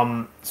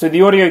 so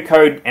the audio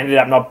code ended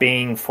up not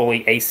being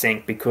fully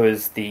async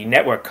because the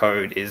network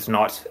code is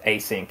not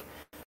async.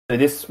 So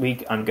this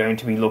week I'm going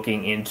to be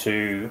looking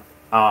into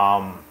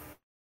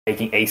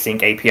making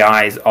async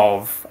APIs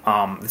of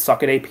the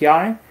socket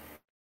API.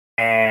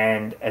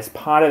 And as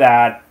part of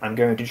that, I'm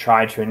going to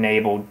try to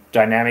enable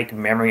dynamic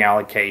memory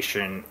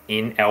allocation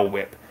in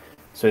LWIP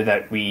so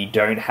that we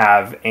don't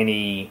have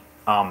any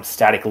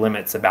static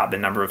limits about the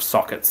number of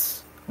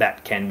sockets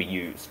that can be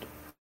used.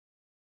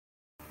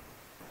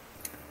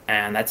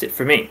 And that's it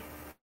for me.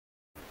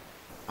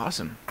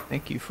 Awesome.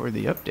 Thank you for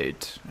the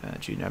update,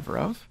 G.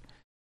 Nevrov.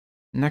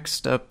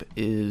 Next up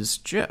is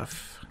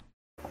Jeff.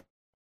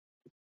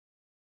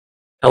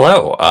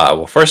 Hello.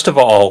 Well, first of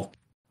all,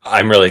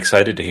 I'm really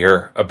excited to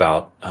hear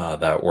about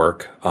that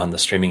work on the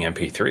streaming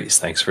MP3s.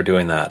 Thanks for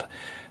doing that.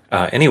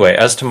 Anyway,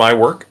 as to my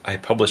work, I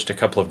published a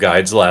couple of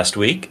guides last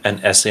week, an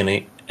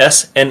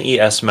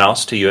SNES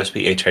mouse to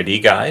USB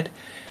HID guide,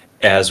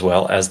 as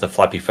well as the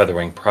Flappy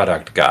Featherwing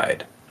product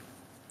guide.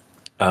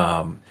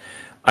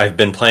 I've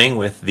been playing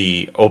with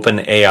the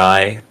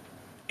OpenAI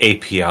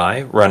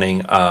API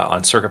running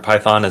on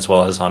CircuitPython as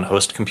well as on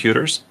host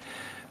computers.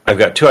 I've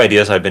got two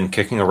ideas I've been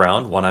kicking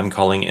around. One I'm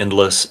calling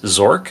Endless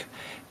Zork,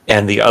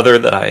 and the other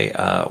that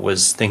I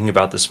was thinking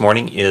about this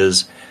morning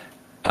is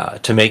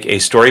to make a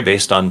story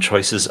based on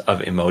choices of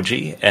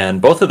emoji.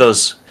 And both of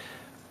those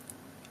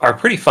are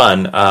pretty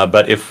fun,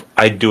 but if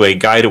I do a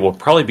guide, it will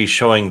probably be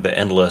showing the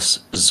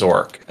Endless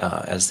Zork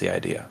as the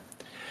idea.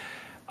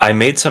 I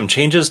made some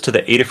changes to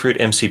the Adafruit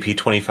MCP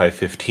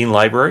 2515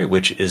 library,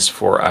 which is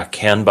for a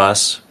CAN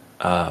bus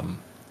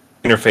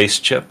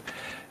interface chip.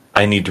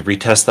 I need to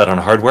retest that on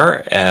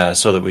hardware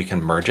so that we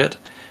can merge it.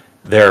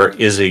 There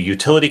is a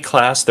utility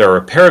class. There are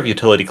a pair of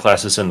utility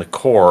classes in the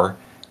core,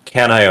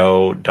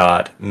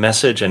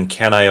 CanIO.message and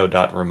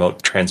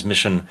CanIO.remote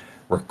transmission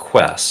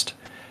request.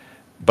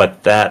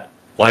 But that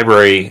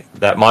library,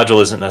 that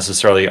module isn't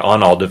necessarily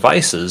on all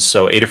devices,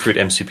 so Adafruit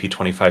MCP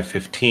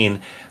 2515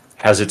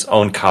 has its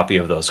own copy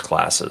of those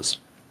classes.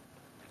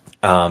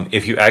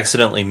 If you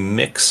accidentally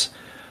mix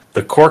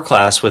the core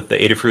class with the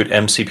Adafruit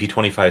MCP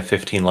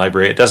 2515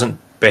 library, it doesn't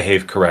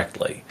behave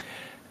correctly.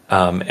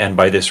 And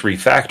by this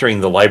refactoring,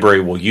 the library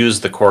will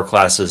use the core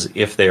classes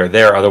if they are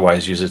there,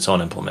 otherwise use its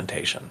own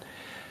implementation.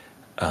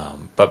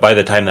 But by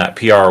the time that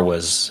PR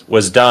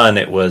was done,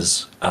 it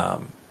was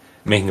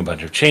making a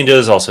bunch of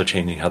changes, also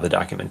changing how the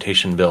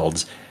documentation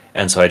builds,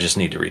 and so I just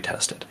need to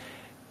retest it.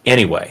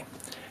 Anyway,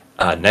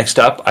 next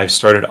up, I've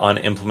started on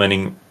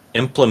implementing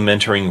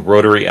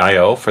rotary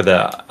I/O for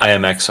the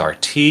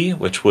IMX-RT,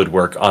 which would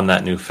work on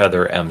that new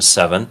Feather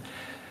M7.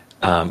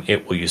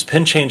 It will use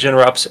pin change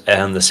interrupts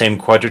and the same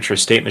quadrature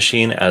state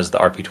machine as the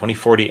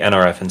RP2040,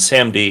 NRF, and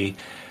SAMD.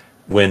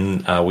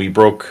 When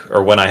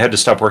when I had to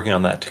stop working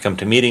on that to come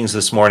to meetings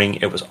this morning,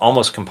 it was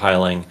almost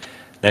compiling.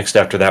 Next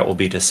after that will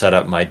be to set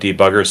up my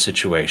debugger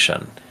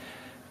situation.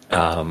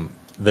 The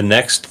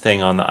next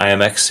thing on the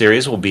IMX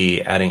series will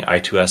be adding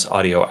I2S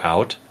audio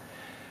out.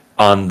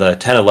 On the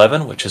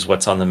 1011, which is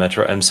what's on the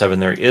Metro M7,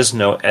 there is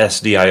no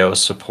SDIO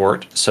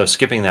support, so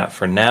skipping that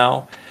for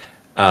now.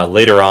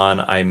 Later on,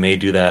 I may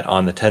do that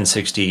on the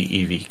 1060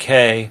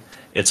 EVK.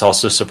 It's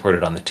also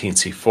supported on the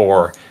Teensy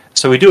 4,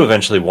 so we do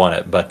eventually want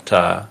it, but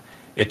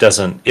it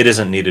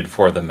isn't needed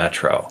for the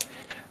Metro.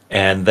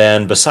 And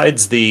then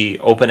besides the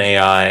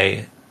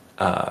OpenAI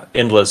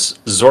Endless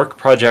Zork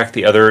project,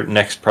 the other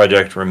next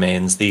project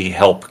remains the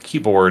Help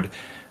keyboard,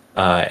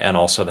 and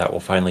also that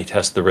will finally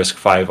test the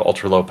RISC-V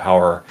ultra-low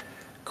power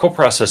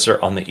coprocessor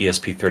on the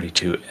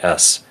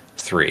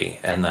ESP32S3,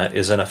 and that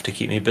is enough to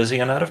keep me busy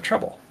and out of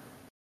trouble.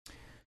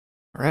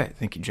 All right,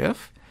 thank you,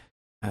 Jeff.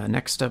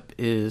 Next up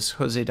is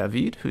Jose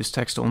David, who's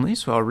text only,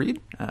 so I'll read.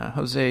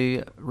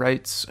 Jose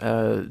writes,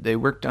 they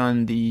worked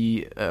on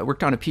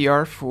a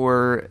PR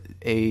for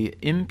a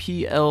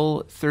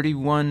MPL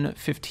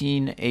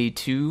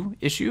 3115A2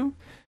 issue,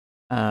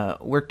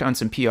 worked on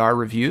some PR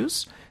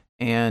reviews,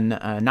 And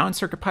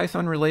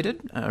non-CircuitPython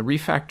related,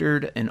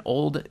 refactored an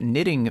old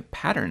knitting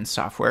pattern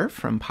software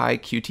from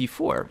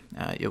PyQt4.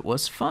 It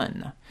was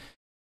fun.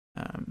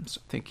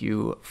 So thank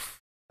you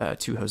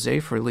to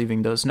Jose for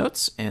leaving those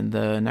notes. And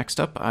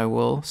next up, I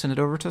will send it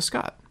over to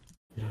Scott.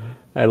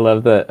 I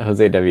love that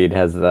Jose David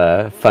has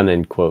the fun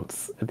in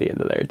quotes at the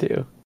end of there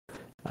too.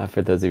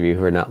 For those of you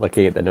who are not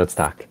looking at the notes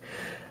talk.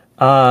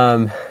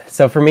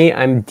 So for me,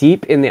 I'm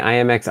deep in the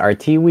IMX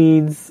RT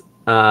weeds.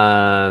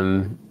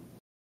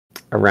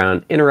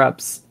 Around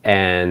interrupts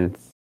and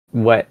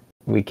what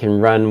we can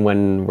run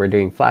when we're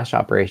doing flash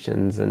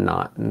operations and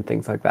not, and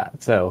things like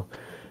that. So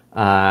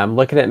I'm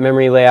looking at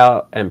memory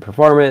layout and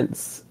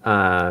performance,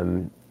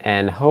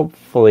 and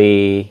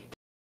hopefully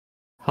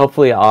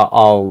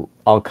I'll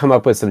come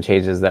up with some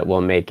changes that will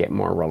make it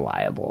more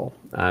reliable.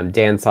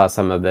 Dan saw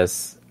some of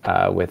this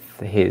with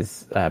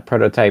his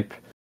prototype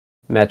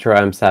Metro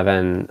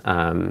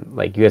M7,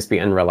 like USB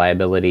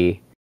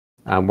unreliability.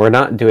 We're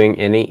not doing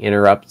any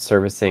interrupt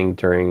servicing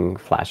during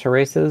flash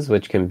erasers,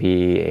 which can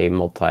be a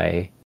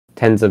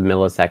tens of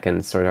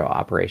milliseconds sort of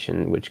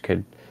operation, which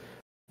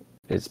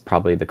is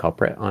probably the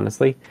culprit,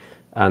 honestly.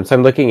 So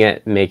I'm looking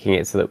at making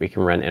it so that we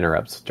can run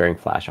interrupts during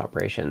flash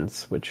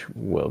operations, which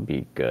will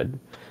be good.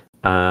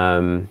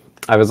 I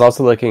was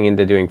also looking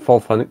into doing full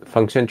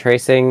function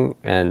tracing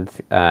and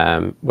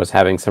was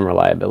having some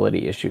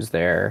reliability issues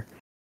there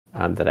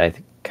that I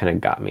kind of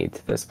got me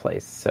to this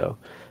place. So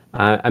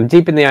I'm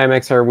deep in the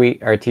IMX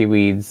RT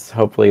weeds.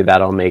 Hopefully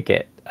that'll make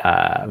it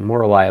more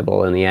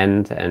reliable in the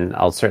end, and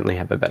I'll certainly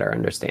have a better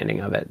understanding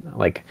of it.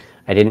 Like,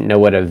 I didn't know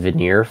what a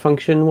veneer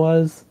function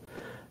was,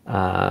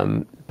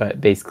 but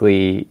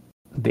basically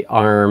the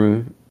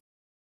ARM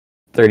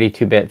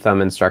 32-bit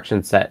thumb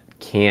instruction set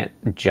can't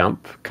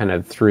jump kind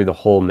of through the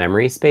whole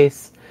memory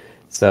space.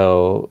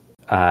 So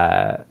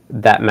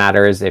that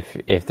matters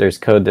if there's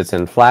code that's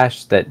in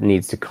Flash that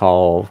needs to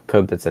call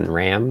code that's in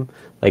RAM.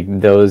 Like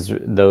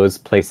those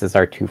places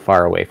are too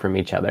far away from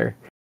each other.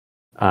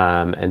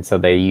 And so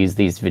they use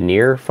these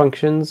veneer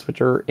functions,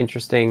 which are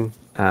interesting,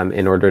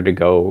 in order to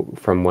go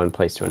from one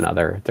place to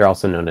another. They're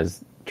also known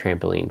as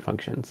trampoline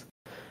functions.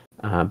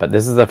 But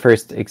this is the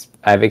first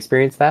I've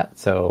experienced that.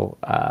 So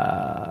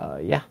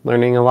yeah,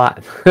 learning a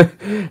lot.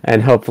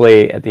 And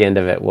hopefully at the end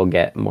of it, we'll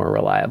get more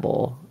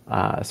reliable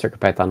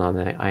CircuitPython on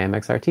the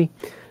IMX RT.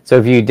 So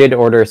if you did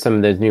order some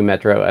of those new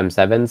Metro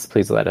M7s,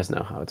 please let us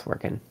know how it's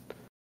working.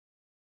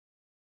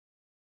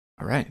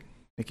 All right.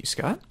 Thank you,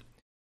 Scott.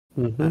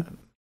 Mm-hmm.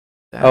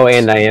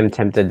 And I am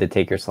tempted to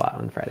take your slot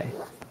on Friday.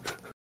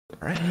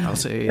 All right. I'll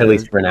say at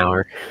least for an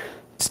hour.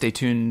 Stay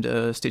tuned.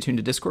 Stay tuned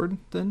to Discord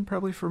then,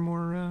 probably for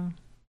more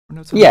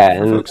notes. Yeah,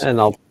 and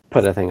I'll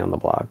put a thing on the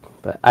blog.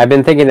 But I've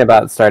been thinking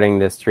about starting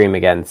this stream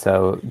again.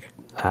 So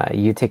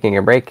you taking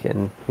a break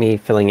and me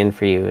filling in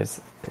for you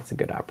it's a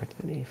good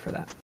opportunity for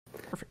that.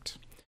 Perfect.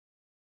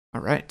 All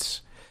right.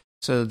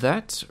 So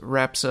that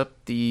wraps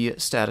up the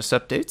status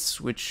updates,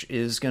 which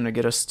is going to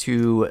get us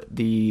to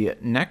the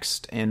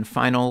next and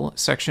final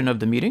section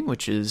of the meeting,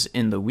 which is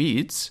In the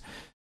Weeds.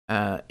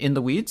 In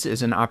the Weeds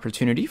is an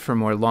opportunity for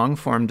more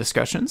long-form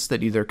discussions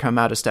that either come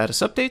out of status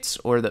updates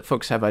or that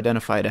folks have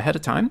identified ahead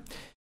of time.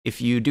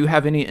 If you do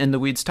have any In the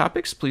Weeds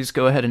topics, please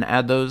go ahead and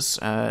add those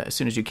as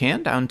soon as you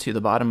can down to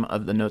the bottom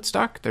of the note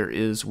stock. There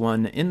is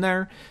one in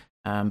there,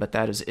 but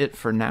that is it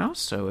for now.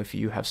 So if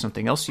you have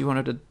something else you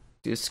wanted to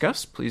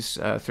discuss, please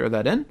throw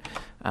that in.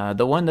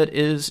 The one that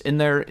is in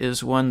there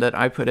is one that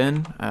I put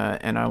in,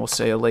 and I will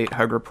say a late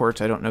hug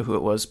report. I don't know who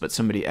it was, but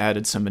somebody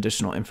added some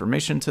additional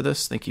information to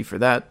this. Thank you for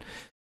that.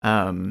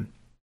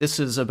 This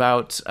is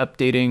about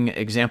updating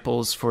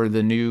examples for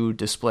the new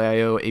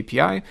Display.io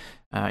API,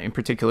 in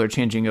particular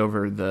changing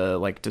over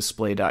the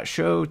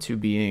display.show to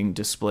being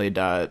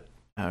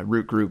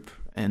display.root group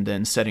and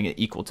then setting it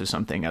equal to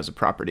something as a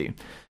property.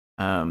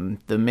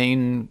 The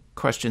main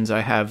questions I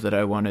have that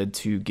I wanted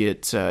to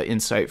get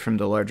insight from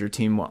the larger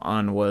team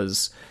on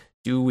was,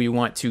 do we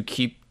want to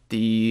keep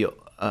the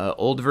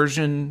old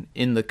version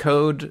in the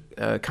code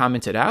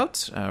commented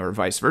out, or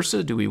vice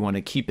versa? Do we want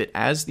to keep it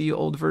as the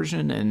old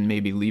version and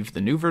maybe leave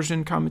the new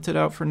version commented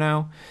out for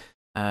now?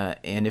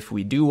 And if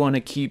we do want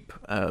to keep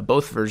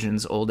both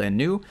versions, old and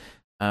new,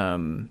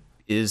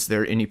 is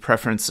there any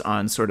preference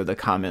on sort of the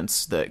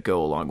comments that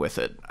go along with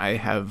it? I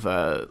have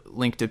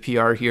linked a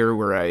PR here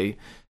where I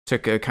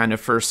took a kind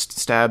of first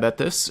stab at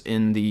this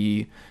in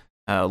the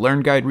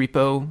Learn Guide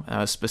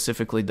repo,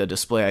 specifically the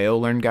Display.io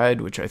Learn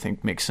Guide, which I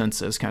think makes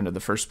sense as kind of the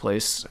first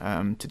place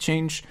to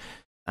change.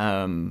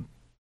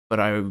 But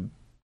I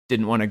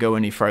didn't want to go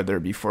any farther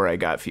before I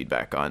got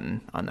feedback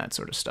on that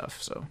sort of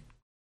stuff. So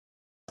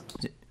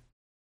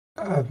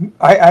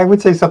I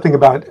would say something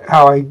about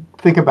how I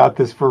think about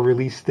this for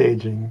release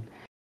staging,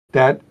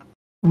 that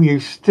the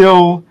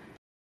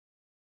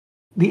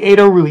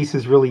 8.0 release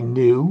is really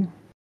new.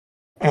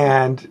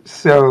 And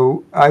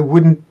so I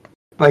wouldn't,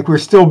 we're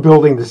still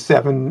building the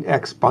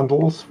 7X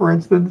bundles, for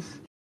instance,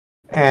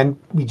 and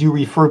we do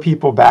refer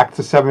people back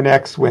to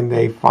 7X when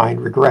they find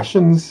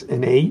regressions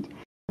in 8.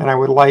 And I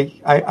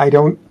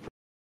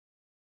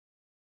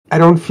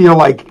don't feel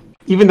like,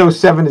 even though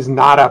 7 is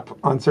not up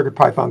on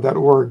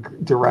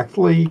CircuitPython.org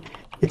directly,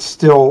 it's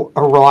still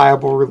a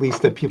reliable release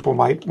that people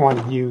might want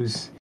to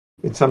use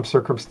in some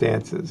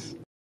circumstances.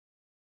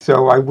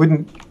 So I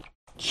wouldn't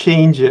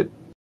change it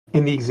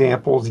in the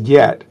examples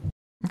yet.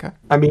 Okay.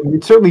 I mean,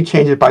 we'd certainly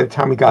change it by the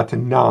time we got to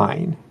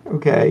 9,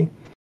 okay?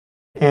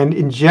 And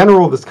in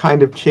general, this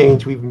kind of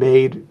change we've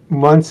made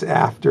months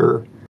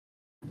after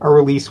a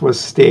release was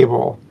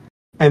stable.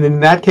 And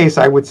in that case,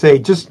 I would say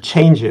just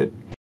change it.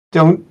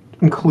 Don't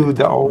include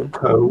the old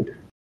code.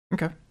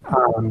 Okay.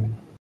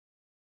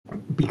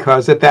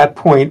 Because at that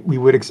point, we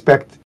would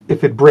expect,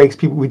 if it breaks,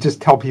 we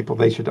just tell people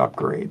they should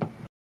upgrade.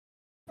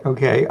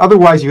 Okay.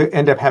 Otherwise, you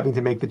end up having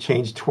to make the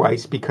change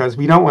twice because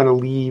we don't want to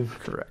leave.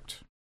 Correct.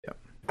 Yep.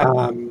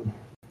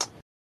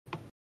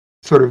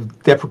 Sort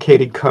of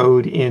deprecated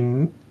code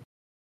in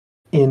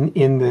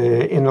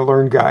the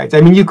Learn guides.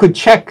 I mean, you could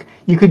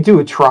do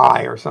a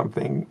try or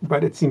something,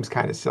 but it seems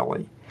kind of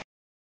silly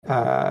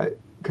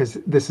because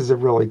this is a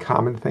really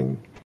common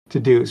thing to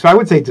do. So I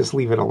would say just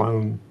leave it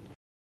alone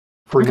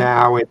for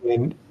now, and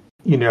then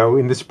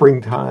in the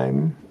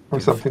springtime or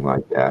something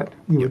like that,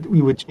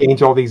 we would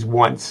change all these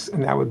once,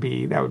 and that would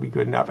be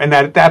good enough. And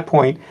at that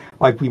point,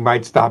 like, we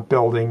might stop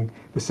building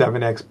the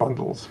 7X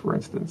bundles, for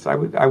instance. I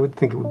would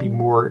think it would be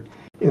more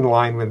in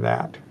line with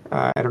that.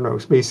 I don't know,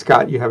 Space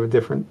Scott, you have a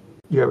different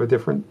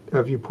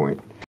viewpoint.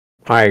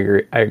 I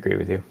agree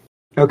with you.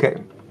 Okay.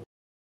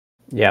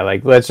 Yeah,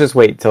 like, let's just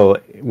wait till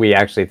we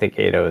actually think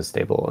 8.0 is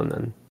stable, and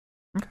then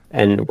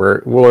and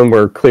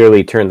we're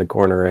clearly turned the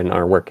corner and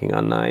are working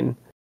on 9.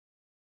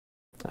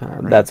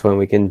 Right. That's when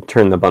we can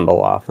turn the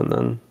bundle off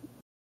and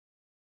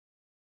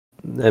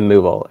then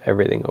move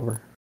everything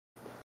over.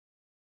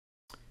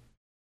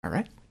 All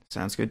right,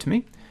 sounds good to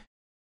me.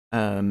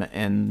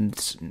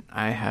 And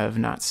I have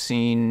not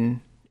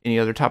seen any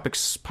other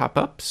topics pop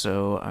up,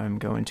 so I'm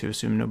going to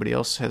assume nobody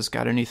else has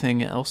got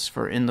anything else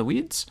for In the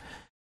Weeds.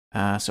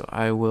 So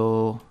I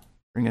will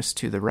bring us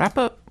to the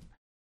wrap-up.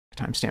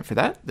 Timestamp for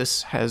that.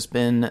 This has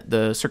been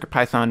the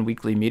CircuitPython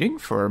weekly meeting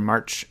for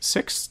March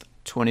 6th,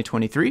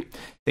 2023.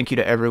 Thank you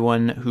to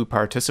everyone who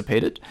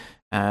participated.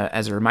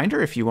 As a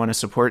reminder, if you want to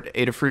support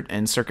Adafruit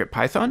and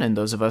CircuitPython, and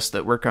those of us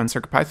that work on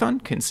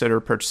CircuitPython, consider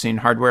purchasing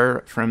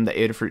hardware from the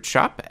Adafruit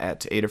shop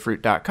at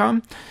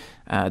adafruit.com.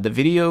 The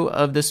video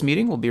of this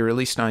meeting will be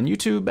released on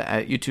YouTube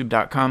at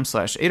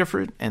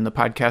youtube.com/Adafruit, and the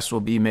podcast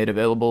will be made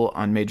available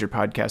on major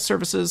podcast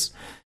services.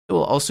 It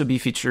will also be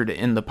featured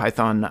in the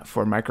Python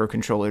for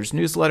Microcontrollers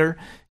newsletter.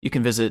 You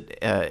can visit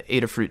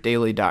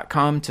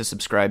adafruitdaily.com to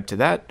subscribe to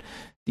that.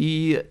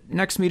 The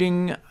next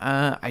meeting,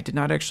 I did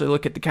not actually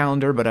look at the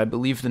calendar, but I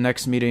believe the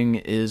next meeting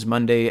is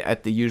Monday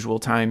at the usual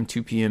time,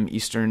 2 p.m.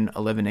 Eastern,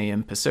 11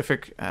 a.m.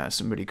 Pacific.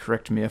 Somebody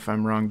correct me if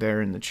I'm wrong there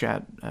in the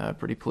chat,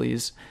 pretty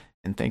please,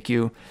 and thank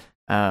you.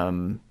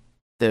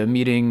 The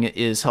meeting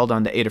is held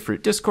on the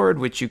Adafruit Discord,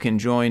 which you can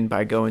join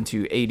by going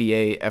to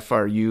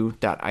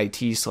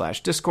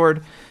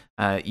adafru.it/discord.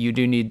 You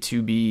do need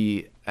to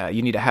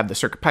you need to have the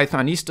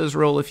CircuitPythonistas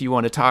role if you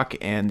want to talk,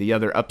 and the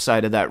other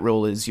upside of that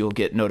role is you'll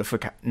get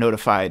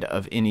notified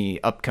of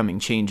any upcoming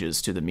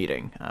changes to the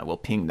meeting. We'll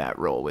ping that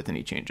role with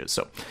any changes.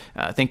 So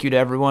thank you to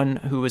everyone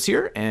who was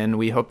here, and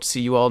we hope to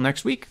see you all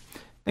next week.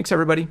 Thanks,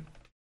 everybody.